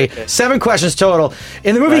number 3. 7 questions total.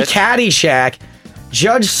 In the movie Right. Caddyshack,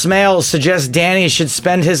 Judge Smales suggests Danny should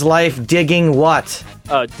spend his life digging what?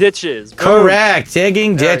 Ditches. Boom. Correct.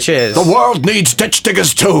 Digging ditches. The world needs ditch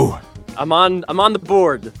diggers too. I'm on the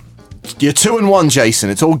board. You're 2 and 1, Jason.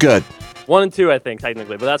 It's all good. 1 and 2, I think,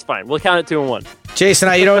 technically, but that's fine. We'll count it 2 and 1. Jason,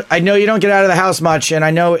 I know you don't get out of the house much, and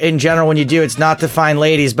I know in general when you do, it's not to find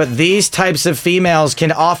ladies, but these types of females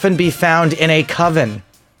can often be found in a coven.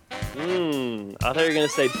 I thought you were gonna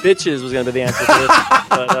say bitches was gonna be the answer to this,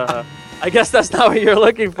 but I guess that's not what you're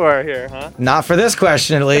looking for here, huh? Not for this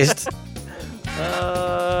question, at least.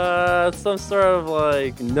 Some sort of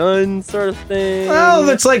like nun sort of thing. Well,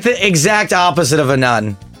 it's like the exact opposite of a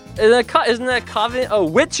nun. Isn't that coven? Oh,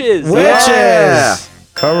 witches. Witches. Yeah.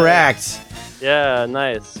 Correct. Yeah,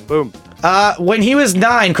 nice. Boom. When he was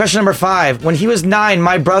 9, question number 5. When he was 9,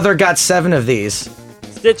 my brother got 7 of these.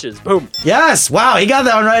 Stitches. Boom. Yes. Wow, he got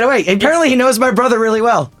that one right away. Apparently, he knows my brother really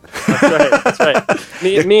well. That's right.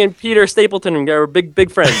 Me and Peter Stapleton are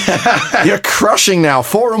big friends. You're crushing now.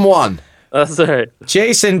 4 and 1. That's right.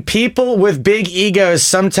 Jason, people with big egos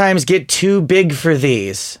sometimes get too big for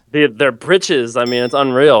these. They're britches. I mean, it's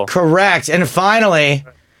unreal. Correct. And finally,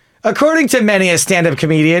 according to many a stand-up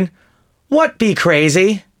comedian, what be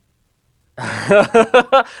crazy?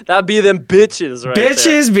 That'd be them bitches, right?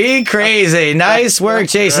 Bitches be crazy. Nice work,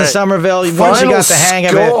 Jason right. Somerville. Once Final you got the hang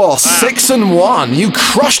of score, it. 6 and 1. You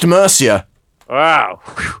crushed Mercia. Wow.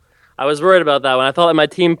 Whew. I was worried about that one. I thought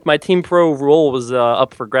that my team pro role was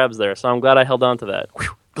up for grabs there, so I'm glad I held on to that. Whew.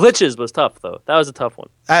 Glitches was tough, though. That was a tough one.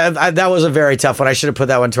 That was a very tough one. I should have put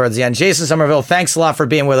that one towards the end. Jason Somerville, thanks a lot for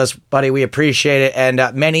being with us, buddy. We appreciate it, and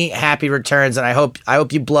many happy returns. And I hope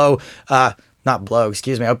you blow, not blow,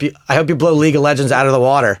 excuse me. I hope you blow League of Legends out of the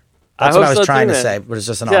water. That's what I was trying to say, but it's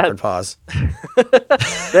just an awkward pause.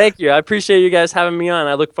 Thank you. I appreciate you guys having me on.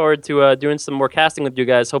 I look forward to doing some more casting with you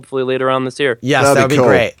guys, hopefully later on this year. Yes, that would be cool.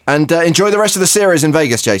 great. And enjoy the rest of the series in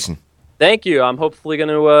Vegas, Jason. Thank you. I'm hopefully going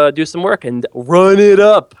to do some work and run it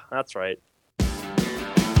up. That's right.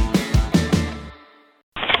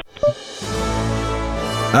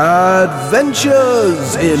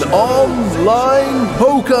 Adventures in Online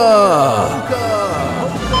Poker.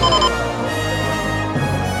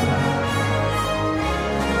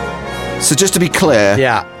 So just to be clear,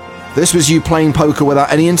 this was you playing poker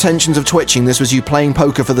without any intentions of twitching. This was you playing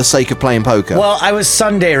poker for the sake of playing poker. Well, I was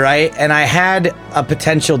Sunday, right? And I had a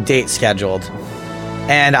potential date scheduled.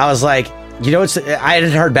 And I was like, you know, I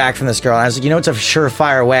hadn't heard back from this girl. And I was like, you know, it's a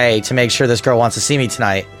surefire way to make sure this girl wants to see me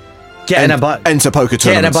tonight. Enter poker tournaments.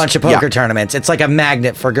 Get in a bunch of poker tournaments. It's like a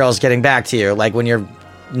magnet for girls getting back to you, like when you're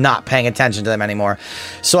not paying attention to them anymore.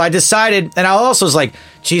 So I decided, and I also was like,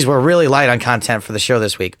 geez, we're really light on content for the show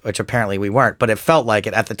this week, which apparently we weren't, but it felt like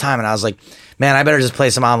it at the time. And I was like, man, I better just play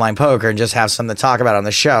some online poker and just have something to talk about on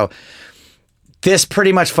the show. This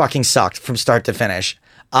pretty much fucking sucked from start to finish.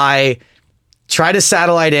 I tried to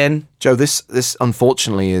satellite in. Joe, this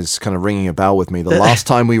unfortunately is kind of ringing a bell with me. The last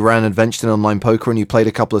time we ran Adventure in Online Poker and you played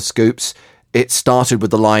a couple of scoops, it started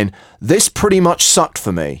with the line, "This pretty much sucked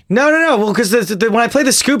for me." No. Well, because when I played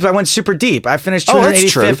the scoops, I went super deep. I finished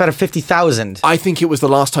 285th out of 50,000. I think it was the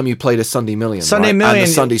last time you played a Sunday Million. Sunday Million. And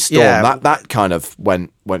the Sunday Storm. Yeah. That kind of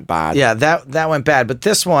went bad. Yeah, that went bad. But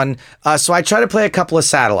this one, so I tried to play a couple of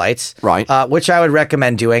satellites. Right. Which I would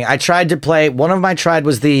recommend doing. I tried to play, one of my tried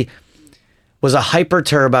was a hyper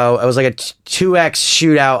turbo. It was like a 2x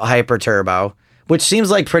shootout hyper turbo, which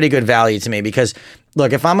seems like pretty good value to me because,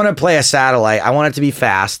 look, if I'm going to play a satellite, I want it to be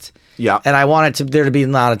fast. Yeah. And I want there to be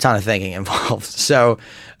not a ton of thinking involved. So,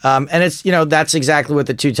 and it's, that's exactly what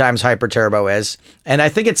the 2x hyper turbo is. And I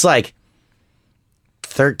think it's like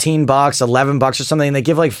 $13, $11 or something. And they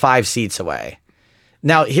give like 5 seats away.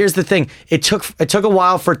 Now, here's the thing. It took a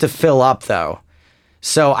while for it to fill up though.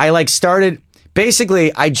 So I started,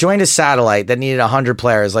 basically, I joined a satellite that needed 100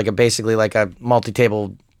 players, basically like a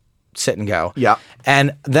multi-table sit and go. Yeah.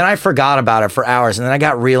 And then I forgot about it for hours, and then I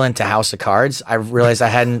got real into House of Cards. I realized I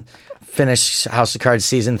hadn't finished House of Cards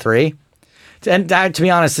season 3. And to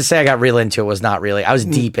be honest, to say I got real into it was not really. I was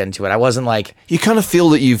deep into it. I wasn't like... You kind of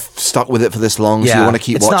feel that you've stuck with it for this long, so you want to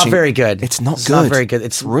keep watching. It's not very good. It's not very good.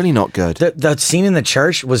 It's really not good. The scene in the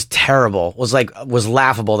church was terrible. Was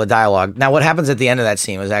laughable, the dialogue. Now, what happens at the end of that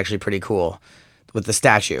scene was actually pretty cool with the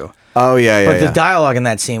statue. Oh, yeah. But the dialogue in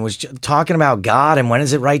that scene was talking about God and when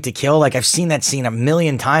is it right to kill. Like, I've seen that scene a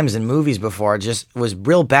million times in movies before. It just was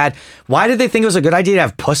real bad. Why did they think it was a good idea to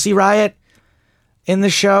have Pussy Riot in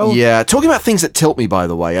the show? Yeah, talking about things that tilt me, by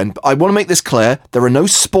the way, and I want to make this clear, there are no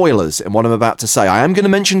spoilers in what I'm about to say. I am going to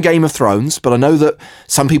mention Game of Thrones, but I know that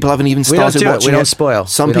some people haven't even started watching it. We don't spoil.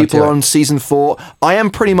 Some people are on season 4. I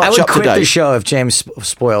am pretty much up to date. I would quit the show if James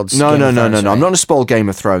spoiled No. Right? I'm not going to spoil Game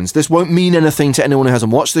of Thrones. This won't mean anything to anyone who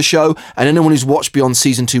hasn't watched the show, and anyone who's watched beyond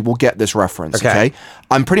season 2 will get this reference, okay?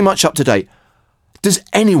 I'm pretty much up to date. Does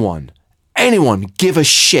anyone give a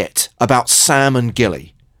shit about Sam and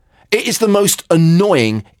Gilly? It is the most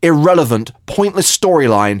annoying, irrelevant, pointless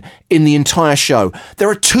storyline in the entire show. There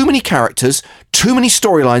are too many characters, too many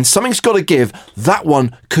storylines, something's got to give. That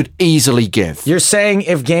one could easily give. You're saying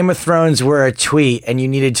if Game of Thrones were a tweet and you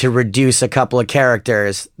needed to reduce a couple of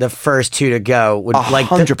characters, the first 2 to go would,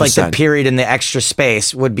 100%. like the period in the extra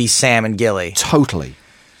space would be Sam and Gilly. Totally.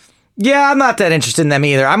 Yeah, I'm not that interested in them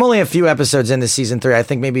either. I'm only a few episodes into season 3. I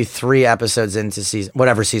think maybe 3 episodes into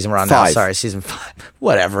whatever season we're on 5. now. Sorry, season 5.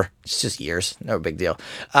 Whatever. It's just years. No big deal.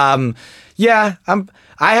 I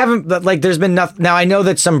haven't, there's been nothing. Now, I know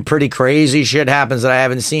that some pretty crazy shit happens that I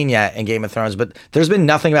haven't seen yet in Game of Thrones, but there's been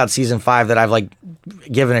nothing about season 5 that I've,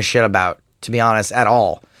 given a shit about, to be honest, at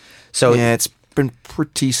all. So yeah, it's been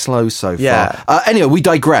pretty slow so far. Yeah. Anyway, we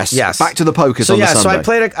digress. Yes. Back to the pokers on the Sunday.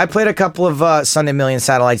 So I played a couple of Sunday Million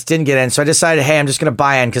satellites, didn't get in, so I decided, hey, I'm just going to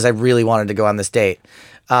buy in because I really wanted to go on this date.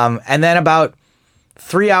 And then about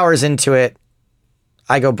 3 hours into it,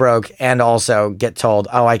 I go broke and also get told,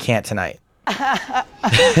 oh, I can't tonight.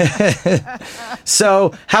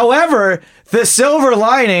 So, however, the silver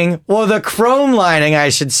lining, well, the chrome lining, I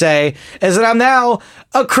should say, is that I'm now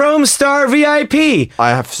a Chrome Star VIP. I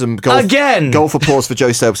have some golf applause for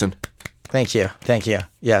Joe Sebson. Thank you.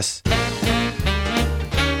 Yes.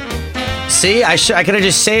 See, I could have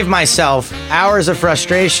just saved myself hours of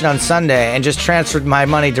frustration on Sunday and just transferred my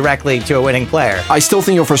money directly to a winning player. I still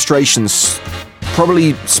think your frustrations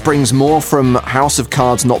probably springs more from House of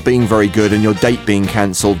Cards not being very good and your date being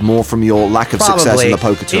cancelled, more from your lack of success in the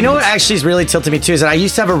poker tournament. You know what actually is really tilted me too is that I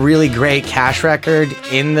used to have a really great cash record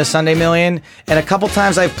in the Sunday Million, and a couple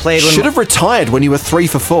times I've played... Should have retired when you were 3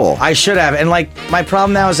 for 4. I should have, and my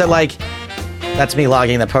problem now is that that's me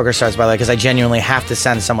logging the PokerStars, by the way, because I genuinely have to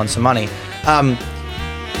send someone some money. And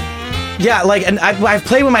I've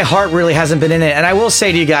played when my heart really hasn't been in it, and I will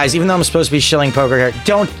say to you guys, even though I'm supposed to be shilling poker here,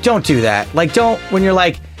 don't do that. When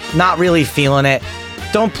you're not really feeling it,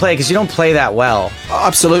 don't play because you don't play that well.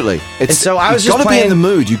 Absolutely. So I was just got to be in the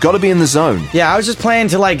mood. You got to be in the zone. Yeah, I was just playing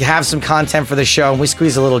to have some content for the show, and we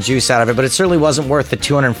squeezed a little juice out of it, but it certainly wasn't worth the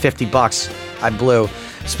 $250 I blew.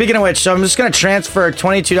 Speaking of which, so I'm just going to transfer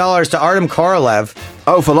 $22 to Artem Korolev.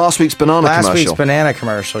 Oh, for last week's banana commercial. Last week's banana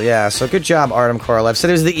commercial, yeah. So good job, Artem Korolev.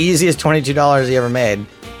 Said it was the easiest $22 he ever made.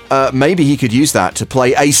 Maybe he could use that to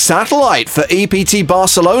play a satellite for EPT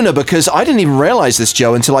Barcelona, because I didn't even realize this,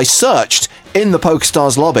 Joe, until I searched in the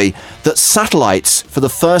PokerStars lobby that satellites for the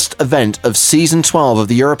first event of Season 12 of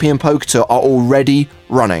the European Poker Tour are already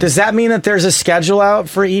running. Does that mean that there's a schedule out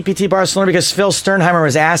for EPT Barcelona? Because Phil Sternheimer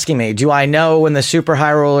was asking me, do I know when the Super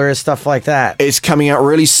High Roller is, stuff like that? It's coming out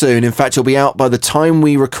really soon. In fact, it'll be out by the time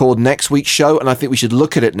we record next week's show, and I think we should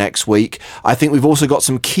look at it next week. I think we've also got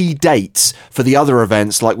some key dates for the other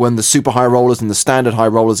events, like when the Super High Rollers and the Standard High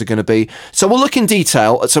Rollers are going to be. So we'll look in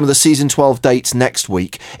detail at some of the Season 12 dates next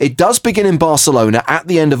week. It does begin in Barcelona at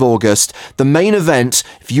the end of August. The main event,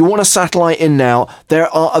 if you want a satellite in now, there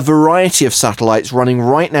are a variety of satellites running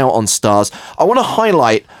right now on Stars. I want to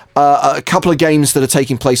highlight a couple of games that are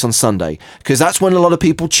taking place on Sunday, because that's when a lot of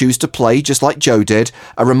people choose to play, just like Joe did.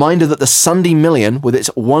 A reminder that the Sunday Million, with its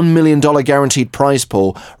 $1 million guaranteed prize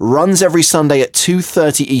pool, runs every Sunday at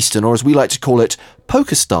 2:30 Eastern, or as we like to call it,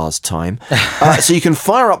 PokerStars time. So you can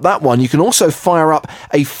fire up that one. You can also fire up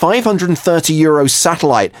a €530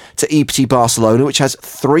 satellite to EPT Barcelona, which has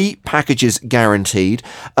 3 packages guaranteed.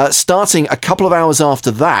 Starting a couple of hours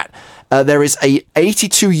after that, there is a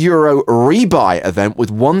 €82 rebuy event with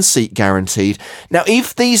 1 seat guaranteed. Now,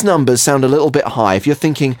 if these numbers sound a little bit high, if you're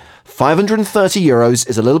thinking 530 euros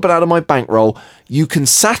is a little bit out of my bankroll. You can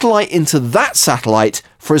satellite into that satellite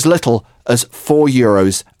for as little as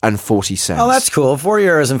 €4.40. Oh, that's cool.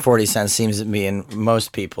 €4.40 seems to be in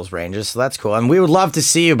most people's ranges, so that's cool. And we would love to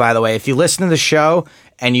see you, by the way. If you listen to the show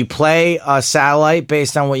and you play a satellite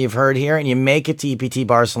based on what you've heard here and you make it to EPT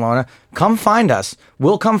Barcelona, come find us.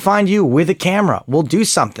 We'll come find you with a camera. We'll do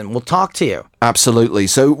something. We'll talk to you. Absolutely.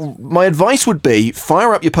 So my advice would be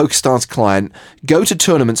fire up your PokerStars client, go to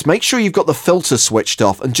tournaments, make sure you've got the filter switched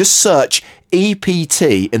off, and just search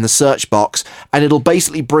EPT in the search box, and it'll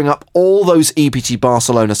basically bring up all those EPT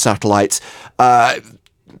Barcelona satellites.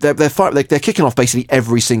 They're kicking off basically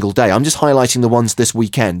every single day. I'm just highlighting the ones this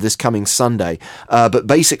weekend, this coming Sunday. But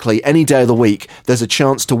basically, any day of the week, there's a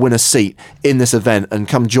chance to win a seat in this event and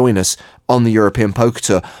come join us on the European Poker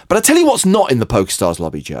Tour. But I tell you what's not in the PokerStars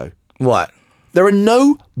lobby, Joe. What? There are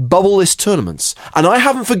no bubble list tournaments. And I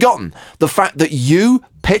haven't forgotten the fact that you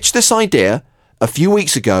pitched this idea a few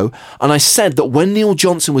weeks ago, and I said that when Neil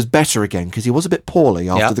Johnson was better again, because he was a bit poorly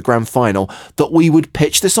after the grand final, that we would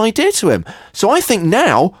pitch this idea to him. So I think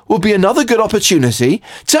now will be another good opportunity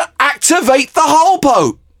to activate the whole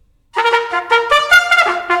boat.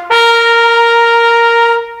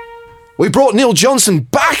 We brought Neil Johnson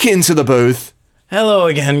back into the booth. Hello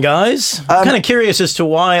again, guys. I'm kind of curious as to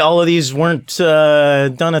why all of these weren't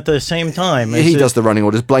done at the same time. He does the running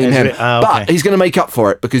orders. Blame him. Okay. But he's going to make up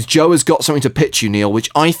for it because Joe has got something to pitch you, Neil, which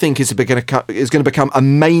I think is going to become a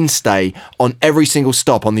mainstay on every single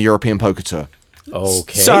stop on the European Poker Tour.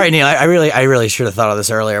 Okay. Sorry, Neil. I really should have thought of this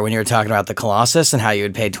earlier when you were talking about the Colossus and how you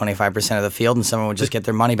would pay 25% of the field and someone would just get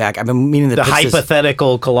their money back. I've been meaning to the pitch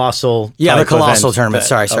hypothetical colossal. Yeah, the colossal event. tournament.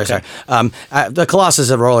 Sorry. The Colossus is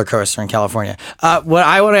a roller coaster in California. What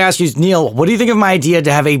I want to ask you is, Neil, what do you think of my idea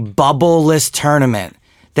to have a bubble-less tournament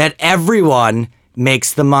that everyone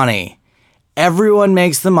makes the money? Everyone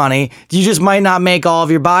makes the money. You just might not make all of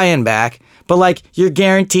your buy-in back, but like you're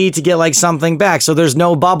guaranteed to get like something back. So there's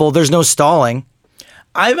no bubble. There's no stalling.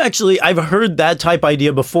 I've heard that type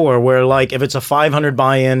idea before where like if it's a 500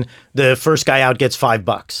 buy-in, the first guy out gets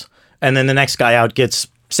 $5 and then the next guy out gets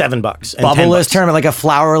 $7. Bubble-less tournament, like a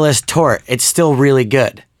flourless tort. It's still really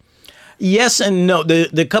good. Yes and no.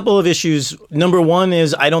 The couple of issues. Number one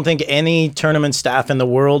is I don't think any tournament staff in the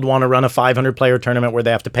world want to run a 500-player tournament where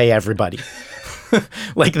they have to pay everybody.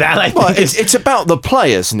 Like that, I think it's about the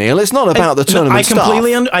players, Neil. It's not about the tournament staff.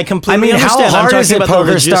 I completely understand. How hard is it,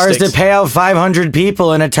 PokerStars, to pay out 500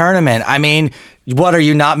 people in a tournament? I mean, what, are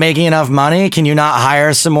you not making enough money? Can you not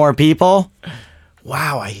hire some more people?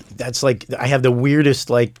 Wow, that's like I have the weirdest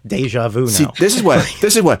like deja vu now. See, this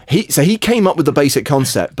is where he came up with the basic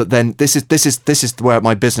concept, but then this is where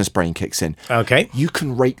my business brain kicks in. Okay, you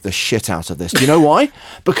can rake the shit out of this. Do you know why?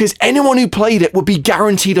 Because anyone who played it would be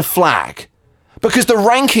guaranteed a flag. Because the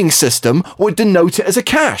ranking system would denote it as a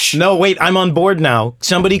cash. No, wait, I'm on board now.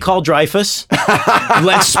 Somebody call Dreyfus.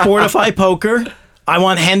 Let's sportify poker. I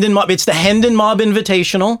want Hendon Mob. It's the Hendon Mob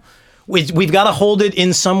Invitational. We've got to hold it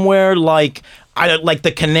in somewhere like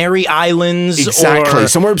the Canary Islands. Exactly,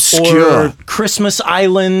 somewhere obscure. Or Christmas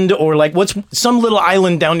Island, or like what's some little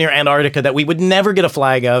island down near Antarctica that we would never get a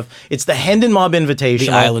flag of. It's the Hendon Mob Invitational.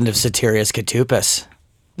 The island of Satirius Catupus.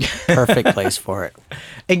 Perfect place for it.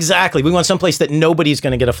 Exactly. We want someplace that nobody's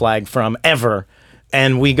going to get a flag from ever.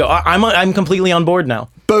 And we go, I'm completely on board now.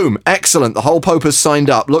 Boom. Excellent. The whole Poper's signed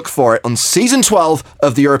up. Look for it on season 12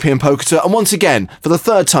 of the European Poker Tour. And once again, for the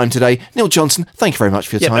third time today, Neil Johnson, thank you very much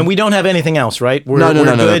for your time. And we don't have anything else, right?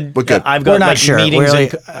 No. We're good. I've got we're not sure.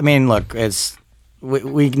 meetings. I mean, look,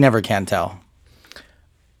 we never can tell.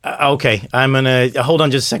 Okay. I'm going to hold on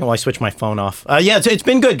just a second while I switch my phone off. It's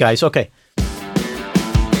been good, guys. Okay.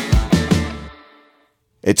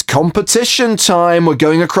 It's competition time. We're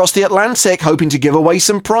going across the Atlantic, hoping to give away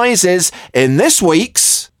some prizes in this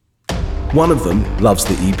week's... One of them loves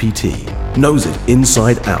the EPT, knows it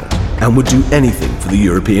inside out, and would do anything for the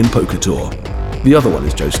European Poker Tour. The other one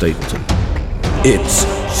is Joe Stapleton. It's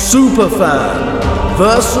Superfan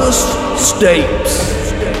versus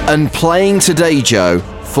Stapes. And playing today, Joe,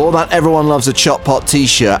 for that Everyone Loves a Chop Pot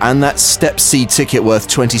t-shirt and that Step C ticket worth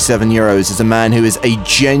 €27 is a man who is a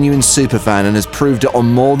genuine superfan and has proved it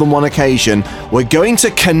on more than one occasion. We're going to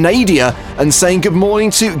Canada and saying good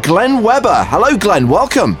morning to Glenn Weber. Hello, Glenn.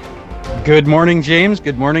 Welcome. Good morning, James.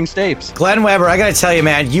 Good morning, Stapes. Glenn Weber, I gotta tell you,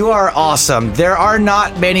 man, you are awesome. There are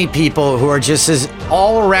not many people who are just as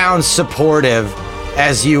all-around supportive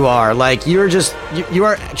as you are. Like, you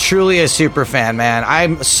are truly a super fan, man.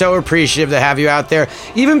 I'm so appreciative to have you out there.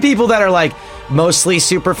 Even people that are like mostly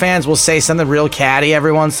super fans will say something real catty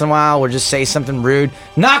every once in a while, or just say something rude.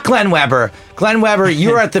 Not Glenn Weber. Glenn Weber,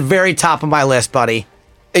 you are at the very top of my list, buddy.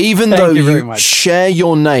 Even Thank though you very you much. share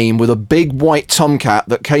your name with a big white tomcat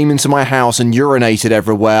that came into my house and urinated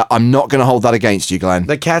everywhere, I'm not going to hold that against you, Glenn.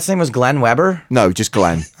 The cat's name was Glenn Weber? No, just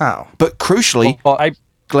Glenn. Oh. But crucially, Well, I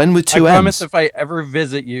Glenn with two promise M's. if I ever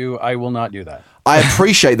visit you, I will not do that. I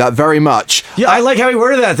appreciate that very much. Yeah, I like how he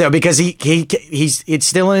worded that, though, because he's it's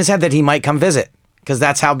still in his head that he might come visit. Because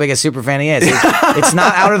that's how big a super fan he is. It's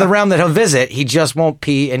not out of the realm that he'll visit. He just won't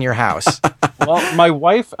pee in your house. Well, my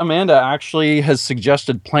wife Amanda actually has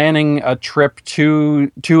suggested planning a trip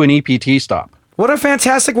to an EPT stop. What a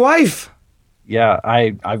fantastic wife! Yeah,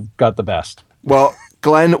 I've got the best. Well,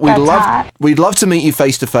 Glenn, we'd love to meet you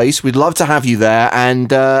face to face. We'd love to have you there,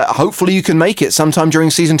 and hopefully you can make it sometime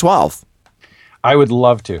during season 12. I would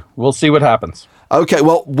love to. We'll see what happens. Okay,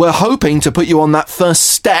 well, we're hoping to put you on that first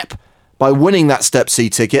step by winning that Step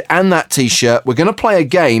C ticket and that T-shirt. We're going to play a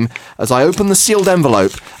game as I open the sealed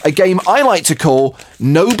envelope, a game I like to call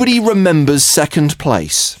Nobody Remembers Second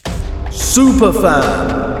Place.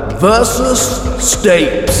 Superfan versus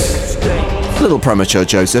Stapes. A little premature,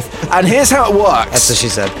 Joseph. And here's how it works. That's what she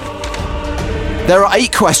said. There are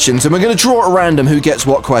 8 questions, and we're going to draw at random who gets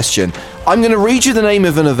what question. I'm going to read you the name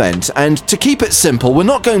of an event, and to keep it simple, we're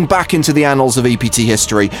not going back into the annals of EPT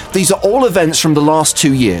history. These are all events from the last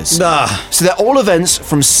 2 years. So they're all events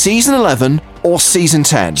from season 11 or season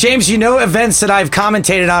 10. James, you know events that I've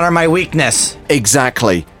commentated on are my weakness.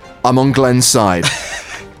 Exactly. I'm on Glenn's side.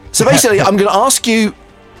 So basically, I'm going to ask you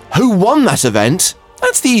who won that event.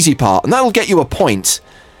 That's the easy part, and that'll get you a point.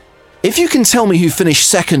 If you can tell me who finished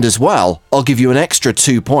second as well, I'll give you an extra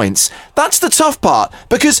 2 points. That's the tough part,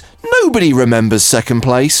 because nobody remembers second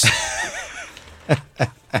place.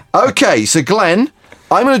 Okay, so Glenn,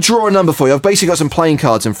 I'm going to draw a number for you. I've basically got some playing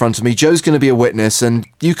cards in front of me. Joe's going to be a witness, and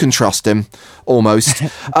you can trust him, almost.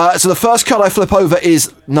 So the first card I flip over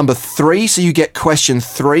is number 3, so you get question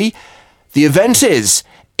 3. The event is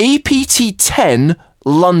EPT 10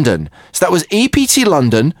 London. So that was EPT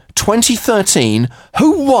London 2013.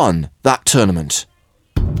 Who won that tournament?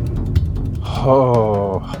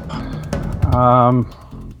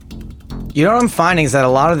 You know what I'm finding is that a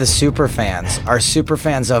lot of the super fans are super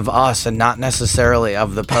fans of us and not necessarily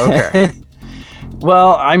of the poker.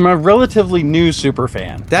 Well, I'm a relatively new super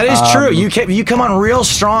fan. That is true. You come on real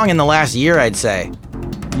strong in the last year, I'd say.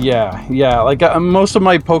 Yeah. Like most of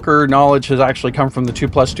my poker knowledge has actually come from the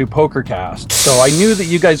 2+2 PokerCast. So I knew that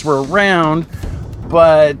you guys were around,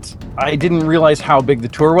 but I didn't realize how big the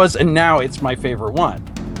tour was, and now it's my favorite one.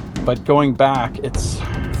 But going back, it's...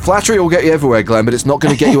 Flattery will get you everywhere, Glenn, but it's not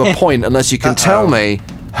going to get you a point unless you can tell me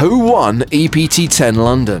who won EPT 10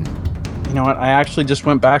 London. You know what? I actually just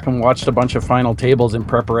went back and watched a bunch of final tables in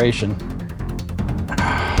preparation.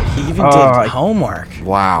 He even did homework.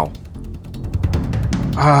 Wow.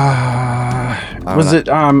 Was it?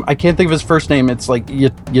 I can't think of his first name. It's like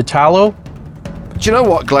Yatalo. Do you know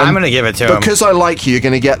what, Glenn? I'm going to give it to him. Because I like you, you're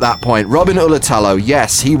going to get that point. Robin Ulatalo,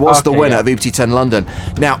 yes, he was the winner of EPT 10 London.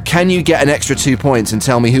 Now, can you get an extra 2 points and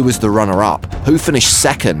tell me who was the runner-up? Who finished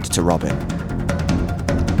second to Robin?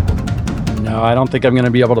 No, I don't think I'm going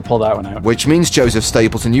to be able to pull that one out. Which means, Joseph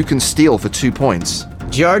Stapleton, you can steal for 2 points.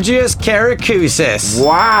 Georgios Karakousis.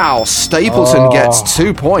 Wow, Stapleton gets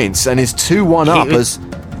 2 points and is 2-1 up as...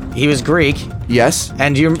 He was Greek. Yes.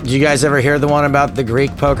 And do you guys ever hear the one about the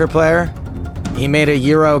Greek poker player? He made a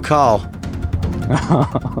Euro call.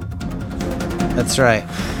 That's right.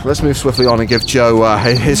 Let's move swiftly on and give Joe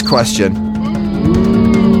his question.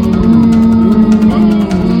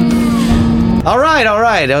 All right.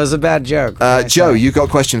 That was a bad joke. Joe, you got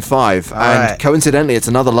question 5. And coincidentally, it's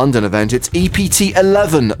another London event. It's EPT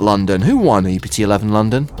 11 London. Who won EPT 11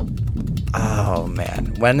 London? Oh,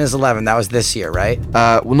 man. When is 11? That was this year, right?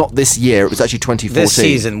 Well, not this year. It was actually 2014. This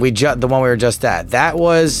season. The one we were just at. That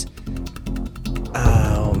was...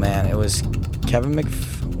 Oh, man. It was Kevin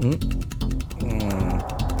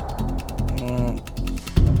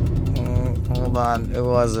Hold on. Who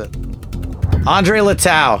was it? Andre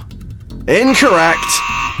Latau. Incorrect.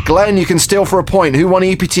 Glenn, you can steal for a point. Who won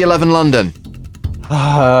EPT 11 London?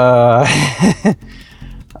 I'm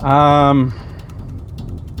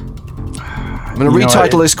going to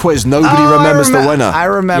retitle this quiz. Nobody remembers the winner. I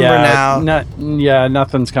remember now.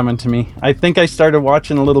 Nothing's coming to me. I think I started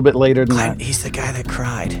watching a little bit later than that. He's the guy that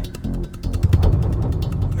cried.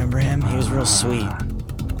 Remember him? He was real sweet.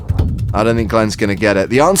 I don't think Glenn's going to get it.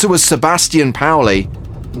 The answer was Sebastian Pauli.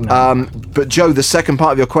 No. But Joe, the second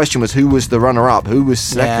part of your question was who was the runner-up? Who was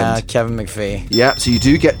second? Yeah, Kevin McPhee. Yeah, so you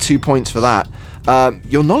do get 2 points for that.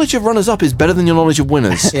 Your knowledge of runners-up is better than your knowledge of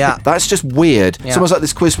winners. Yeah. That's just weird. Yeah. It's almost like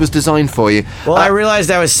this quiz was designed for you. Well, I realized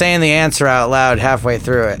I was saying the answer out loud halfway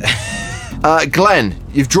through it. Glenn,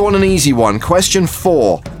 you've drawn an easy one. Question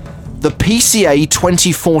 4. The PCA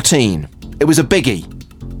 2014. It was a biggie.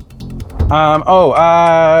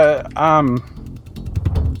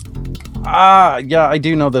 Yeah, I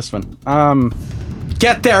do know this one.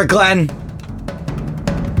 Get there, Glenn.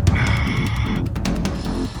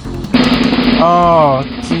 Oh,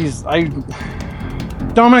 jeez.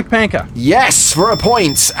 Dominic Panka. Yes, for a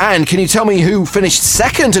point. And can you tell me who finished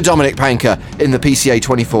second to Dominic Panka in the PCA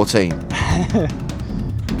 2014?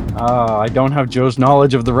 I don't have Joe's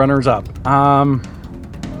knowledge of the runners-up. I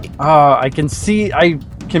can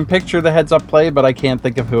picture the heads-up play, but I can't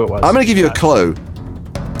think of who it was. I'm going to give you a clue.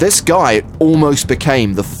 This guy almost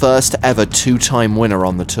became the first ever 2-time winner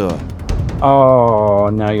on the tour. Oh,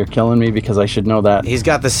 now you're killing me because I should know that. He's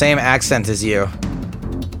got the same accent as you.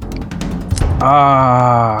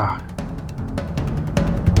 I'm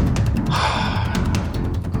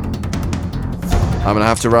going to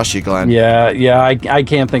have to rush you, Glenn. Yeah, I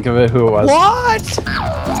can't think of who it was. What?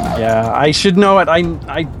 Yeah, I should know it.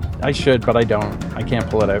 I should, but I don't. I can't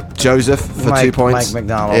pull it out. Joseph for 2 points. Mike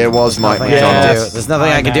McDonald. It was Mike Nothing I McDonald. can do. There's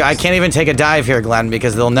nothing I can do. I can't even take a dive here, Glenn,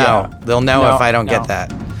 because they'll know. Yeah. They'll know if I don't get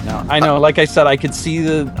that. No, I know. Like I said, I could see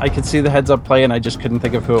the heads up play, and I just couldn't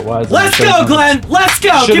think of who it was. Let's go, Glenn. Let's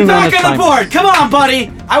go. Get back on the board. Come on,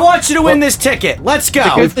 buddy. I want you to win this ticket. Let's go.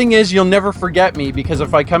 The good thing is you'll never forget me because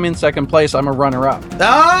if I come in second place, I'm a runner-up.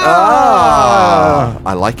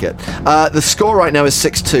 I like it. The score right now is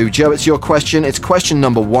 6-2. Joe, it's your question. It's question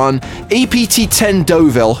number 1. EPT 10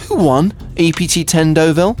 Deauville. Who won EPT 10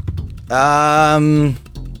 Deauville?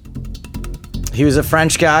 He was a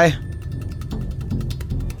French guy.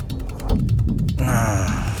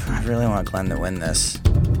 I really want Glenn to win this,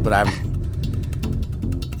 but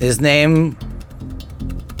his name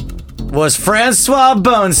was Francois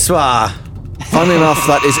Bonsoir. Funnily enough,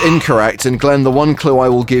 that is incorrect. And Glenn, the one clue I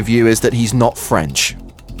will give you is that he's not French.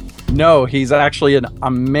 No, he's actually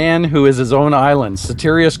a man who is his own island,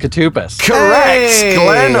 Satirius Ketupis. Correct. Hey!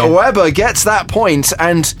 Glenn Weber gets that point.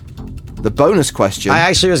 And the bonus question. I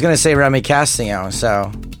actually was going to say Remy Castillon, so.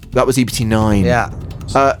 That was EPT 9. Yeah.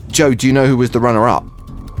 Joe, do you know who was the runner-up?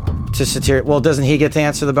 To Satirius. Well, doesn't he get to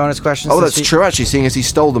answer the bonus question? Oh, that's true, actually, seeing as he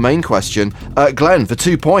stole the main question. Glenn, for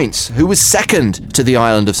 2 points, who was second to the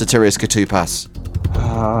island of Satirius Ketupis?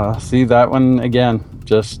 See, that one again,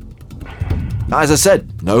 just... As I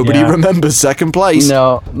said, nobody remembers second place.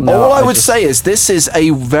 No. All I would say is this is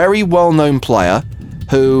a very well-known player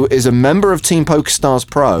who is a member of Team PokerStars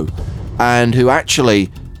Pro and who actually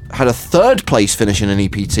had a third place finish in an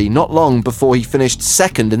EPT not long before he finished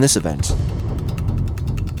second in this event.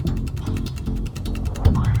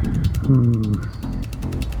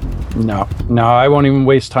 No, I won't even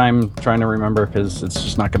waste time trying to remember because it's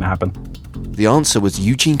just not going to happen. The answer was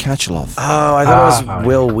Eugene Kachalov. Oh, I thought it was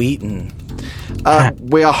Will Wheaton.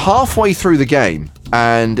 We are halfway through the game,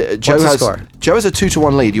 and Joe has a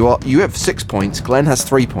 2-1 lead. You have 6 points. Glenn has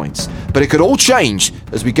 3 points, but it could all change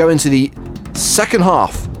as we go into the second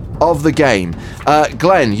half of the game.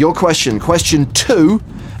 Glenn, your question 2.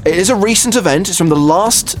 It is a recent event. It's from the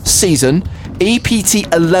last season,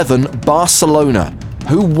 EPT 11 Barcelona.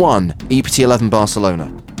 Who won EPT 11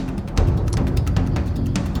 Barcelona?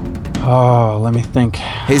 Oh, let me think.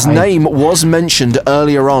 His name was mentioned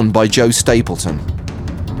earlier on by Joe Stapleton.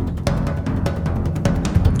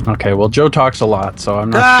 Okay, well, Joe talks a lot, so I'm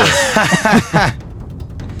not sure.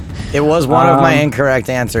 It was one of my incorrect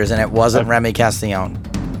answers, and it wasn't Remy Castillon.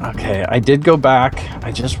 Okay, I did go back.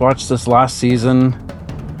 I just watched this last season.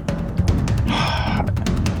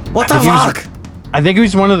 What the fuck? I think he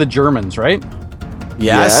was one of the Germans, right?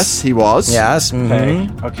 Yes, he was. Yes.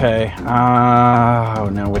 Mm-hmm. Okay. Oh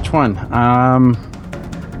no, which one?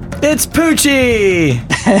 It's Poochie.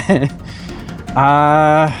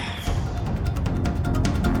 I'm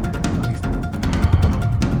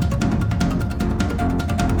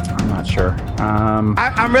not sure.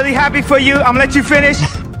 I'm really happy for you. I'm gonna let you finish.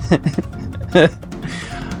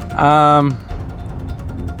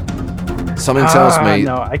 Something tells me.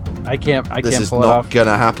 No, I can't. This is pull it off. not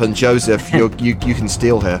gonna happen, Joseph. you can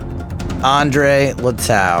steal here. Andre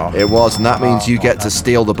Letao. It was, and that means you get to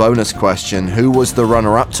steal the bonus question. Who was the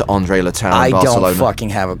runner-up to Andre Letao in Barcelona? I don't fucking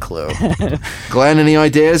have a clue. Glenn, any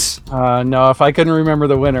ideas? No, if I couldn't remember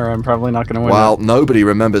the winner, I'm probably not going to win. Well, nobody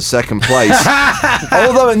remembers second place.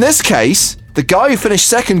 Although in this case, the guy who finished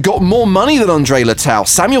second got more money than Andre Letao.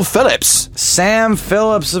 Samuel Phillips. Sam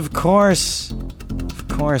Phillips, of course. Of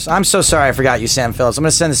course. I'm so sorry I forgot you, Sam Phillips. I'm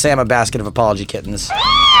going to send Sam a basket of apology kittens.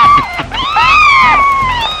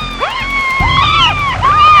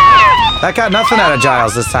 That got nothing out of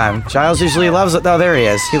Giles this time. Giles usually loves it. Oh, there he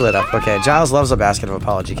is. He lit up. Okay, Giles loves a basket of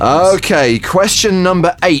apology cards. Okay, question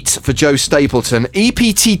number 8 for Joe Stapleton.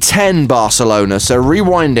 EPT 10 Barcelona. So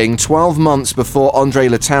rewinding 12 months before Andre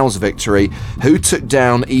Letau's victory, who took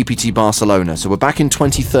down EPT Barcelona? So we're back in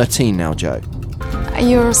 2013 now, Joe.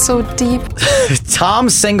 You're so deep.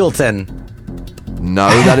 Tom Singleton. No,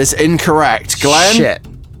 that is incorrect. Glenn? Shit.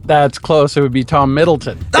 That's close. It would be Tom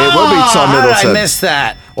Middleton. It will be Tom How Middleton. did I miss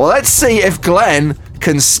that? Well, let's see if Glenn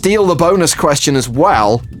can steal the bonus question as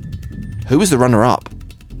well. Who was the runner-up?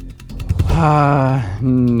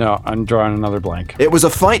 No, I'm drawing another blank. It was a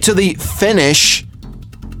fight to the finish.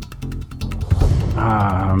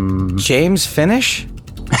 James Finish?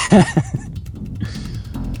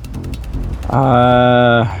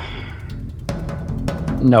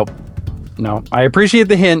 Nope. No. I appreciate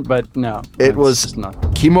the hint, but no. It was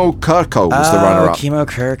Kimo Kirko was the runner-up. Kimo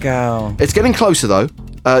Kirko. It's getting closer, though.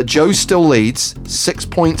 Joe still leads 6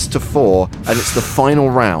 points to 4, and it's the final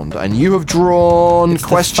round. And you have drawn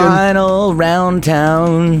question... Final round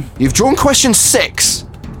town. You've drawn question 6,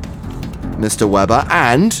 Mr. Weber,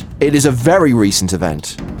 and it is a very recent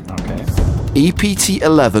event. Okay. EPT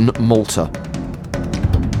 11 Malta.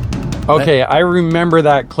 Okay, I remember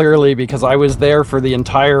that clearly because I was there for the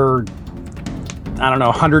entire,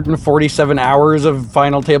 147 hours of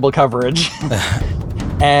final table coverage.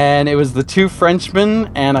 And it was the two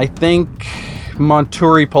Frenchmen, and I think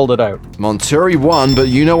Monturi pulled it out. Monturi won, but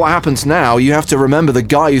you know what happens now? You have to remember the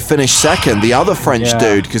guy who finished second, the other French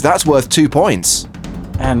dude, because that's worth 2 points.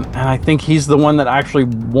 And I think he's the one that actually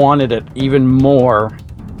wanted it even more.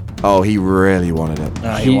 Oh, he really wanted it.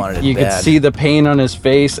 He wanted it You bad. could see the pain on his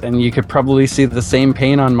face, and you could probably see the same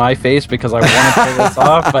pain on my face because I want to play this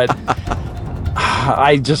off, but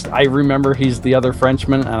I remember he's the other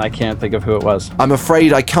Frenchman, and I can't think of who it was. I'm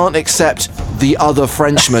afraid I can't accept the other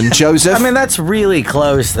Frenchman, Joseph. I mean, that's really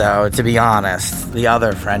close, though, to be honest. The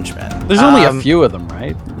other Frenchman. There's only a few of them,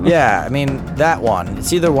 right? Yeah, I mean, that one.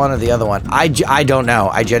 It's either one or the other one. I don't know.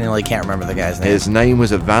 I genuinely can't remember the guy's name. His name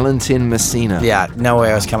was Valentin Messina. Yeah, no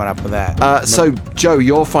way I was coming up with that. So, Joe,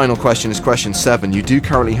 your final question is question 7. You do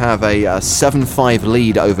currently have a 7-5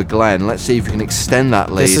 lead over Glenn. Let's see if you can extend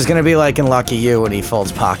that lead. This is going to be like in Lucky You when he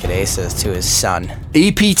folds pocket aces to his son.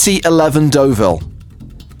 EPT 11 Deauville.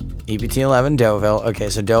 EPT 11 Deauville. Okay,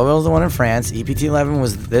 so Deauville's the one in France. EPT 11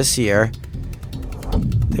 was this year.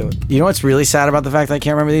 You know what's really sad about the fact that I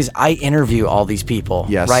can't remember these? I interview all these people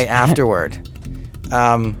right afterward.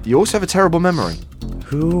 You also have a terrible memory.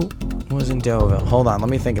 Who was in Deauville? Hold on, let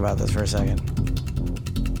me think about this for a second.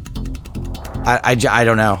 I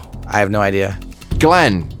don't know. I have no idea.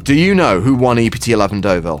 Glenn, do you know who won EPT 11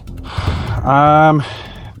 Deauville?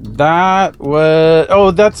 That was...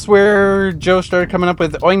 Oh, that's where Joe started coming up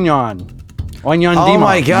with Oignon Dimov. Oh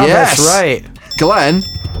my god, Yes. that's right. Glenn,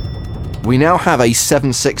 we now have a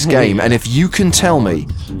 7-6 game, and if you can tell me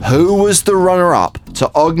who was the runner-up to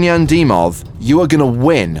Ognyan Dimov, you are going to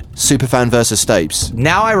win Superfan vs. Stapes.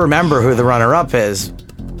 Now I remember who the runner-up is.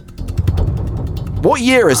 What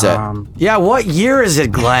year is it? Yeah, what year is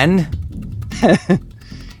it, Glenn?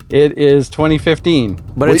 It is 2015.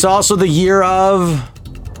 But it's also the year of...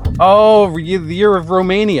 Oh, the year of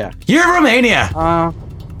Romania. Year of Romania!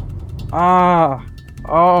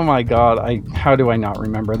 Oh my god, how do I not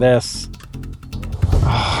remember this?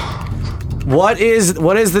 What is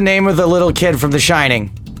the name of the little kid from The Shining?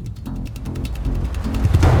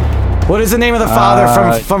 What is the name of the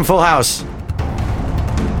father from Full House?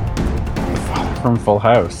 From Full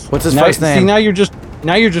House. What's his first name? See, now you're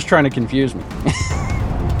just trying to confuse me.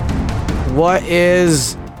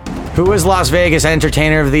 Who was Las Vegas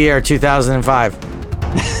Entertainer of the Year 2005?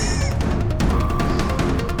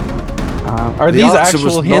 Are these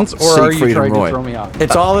actual hints, or are you trying to throw me off?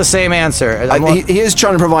 It's all the same answer. He is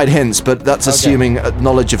trying to provide hints, but that's assuming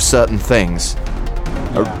knowledge of certain things.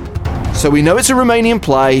 Yeah. So we know it's a Romanian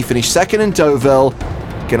play. He finished second in Deauville.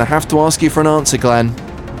 Gonna have to ask you for an answer, Glenn.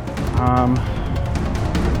 Trying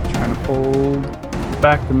to pull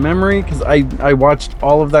back the memory, because I watched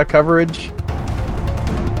all of that coverage.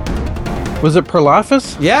 Was it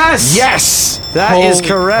Perlafis? Yes! Yes! That is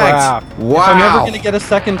correct. Crap. Wow. If I'm ever going to get a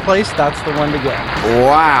second place, that's the one to get.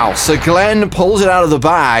 Wow. So Glenn pulls it out of the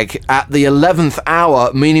bag at the 11th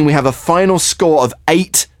hour, meaning we have a final score of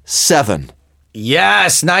 8-7.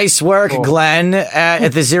 Yes, nice work, Glenn.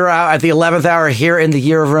 At the 11th hour here in the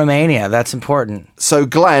year of Romania. That's important. So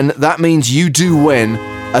Glenn, that means you do win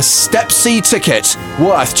a Step C ticket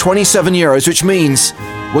worth €27, which means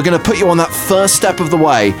we're going to put you on that first step of the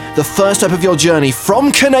way, the first step of your journey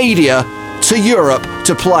from Canada to Europe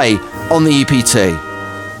to play on the EPT.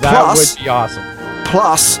 That would be awesome.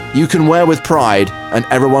 Plus, you can wear with pride, and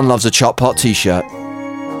everyone loves a Chop Pot t-shirt.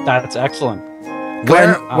 That's excellent.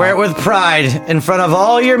 Wear it with pride in front of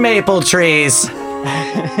all your maple trees.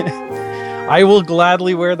 I will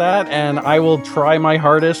gladly wear that, and I will try my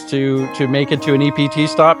hardest to make it to an EPT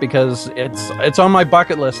stop, because it's on my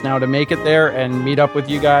bucket list now to make it there and meet up with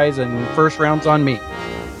you guys, and first round's on me.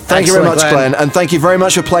 Thank you very much, Glenn, and thank you very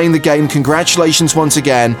much for playing the game. Congratulations once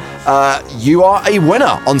again. You are a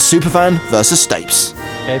winner on Superfan versus Stapes.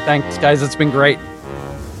 Okay, thanks, guys. It's been great.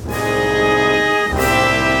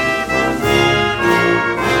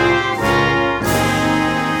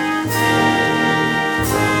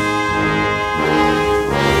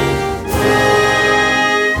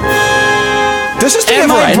 This is the and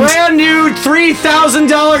my end. brand new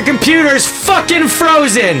 $3,000 computer's fucking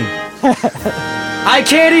frozen. I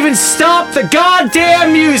can't even stop the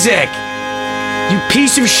goddamn music. You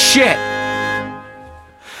piece of shit.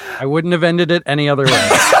 I wouldn't have ended it any other way.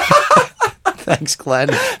 Thanks, Glenn.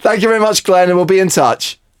 Thank you very much, Glenn, and we'll be in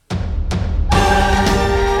touch.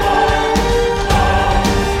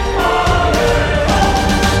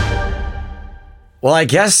 Well, I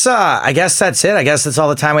guess that's it. I guess that's all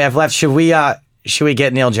the time we have left. Should we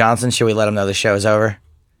get Neil Johnson? Should we let him know the show's over?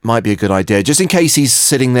 Might be a good idea, just in case he's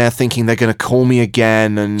sitting there thinking they're going to call me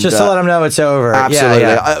again, and just to let him know it's over. Absolutely.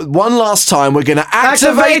 Yeah. One last time, we're going to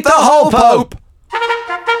activate the whole Pope.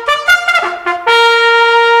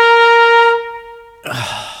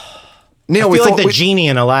 Neil, I feel like the genie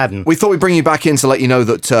in Aladdin. We thought we'd bring you back in to let you know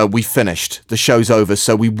that we finished. The show's over,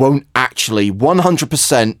 so we won't actually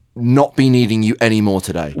 100% not be needing you anymore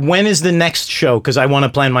today. When is the next show? Because I want to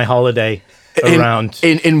plan my holiday around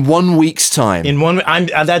in 1 week's time.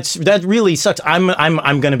 That really sucks. I'm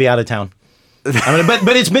going to be out of town. But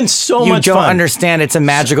it's been so much fun. You don't understand. It's a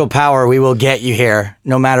magical power. We will get you here.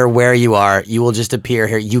 No matter where you are, you will just appear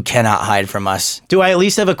here. You cannot hide from us. Do I at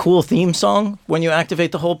least have a cool theme song when you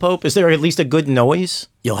activate the whole Pope? Is there at least a good noise?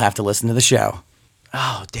 You'll have to listen to the show.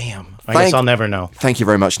 Oh, damn. I guess I'll never know. Thank you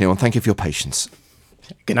very much, Neil, and thank you for your patience.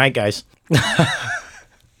 Good night, guys.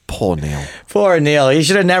 Poor Neil. Poor Neil. He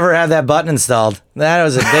should have never had that button installed. That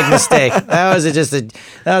was a big mistake. That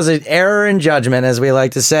was an error in judgment, as we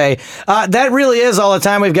like to say. That really is all the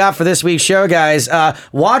time we've got for this week's show, guys.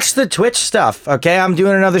 Watch the Twitch stuff, okay? I'm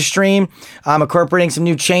doing another stream. I'm incorporating some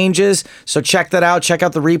new changes, so check that out. Check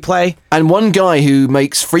out the replay. And one guy who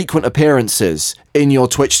makes frequent appearances in your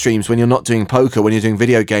Twitch streams when you're not doing poker, when you're doing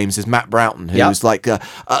video games, is Matt Broughton, who's like the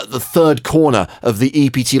third corner of the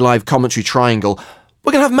EPT Live commentary triangle.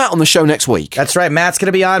 We're going to have Matt on the show next week. That's right. Matt's going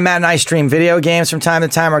to be on. Matt and I stream video games from time to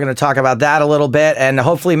time. We're going to talk about that a little bit. And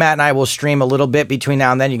hopefully Matt and I will stream a little bit between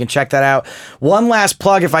now and then. You can check that out. One last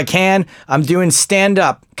plug, if I can. I'm doing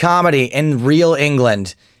stand-up comedy in real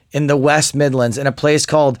England, in the West Midlands, in a place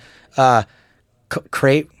called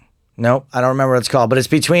Crate. No, I don't remember what it's called. But it's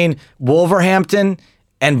between Wolverhampton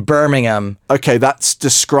and Birmingham. Okay, that's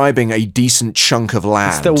describing a decent chunk of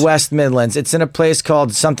land. It's the West Midlands. It's in a place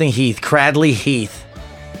called something Heath, Cradley Heath.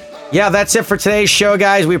 Yeah, that's it for today's show,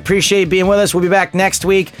 guys. We appreciate you being with us. We'll be back next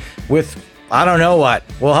week with, I don't know what.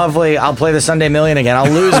 Well, hopefully I'll play the Sunday Million again. I'll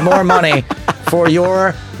lose more money for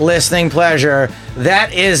your listening pleasure.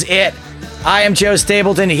 That is it. I am Joe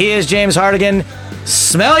Stapleton. He is James Hartigan.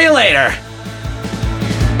 Smell you later.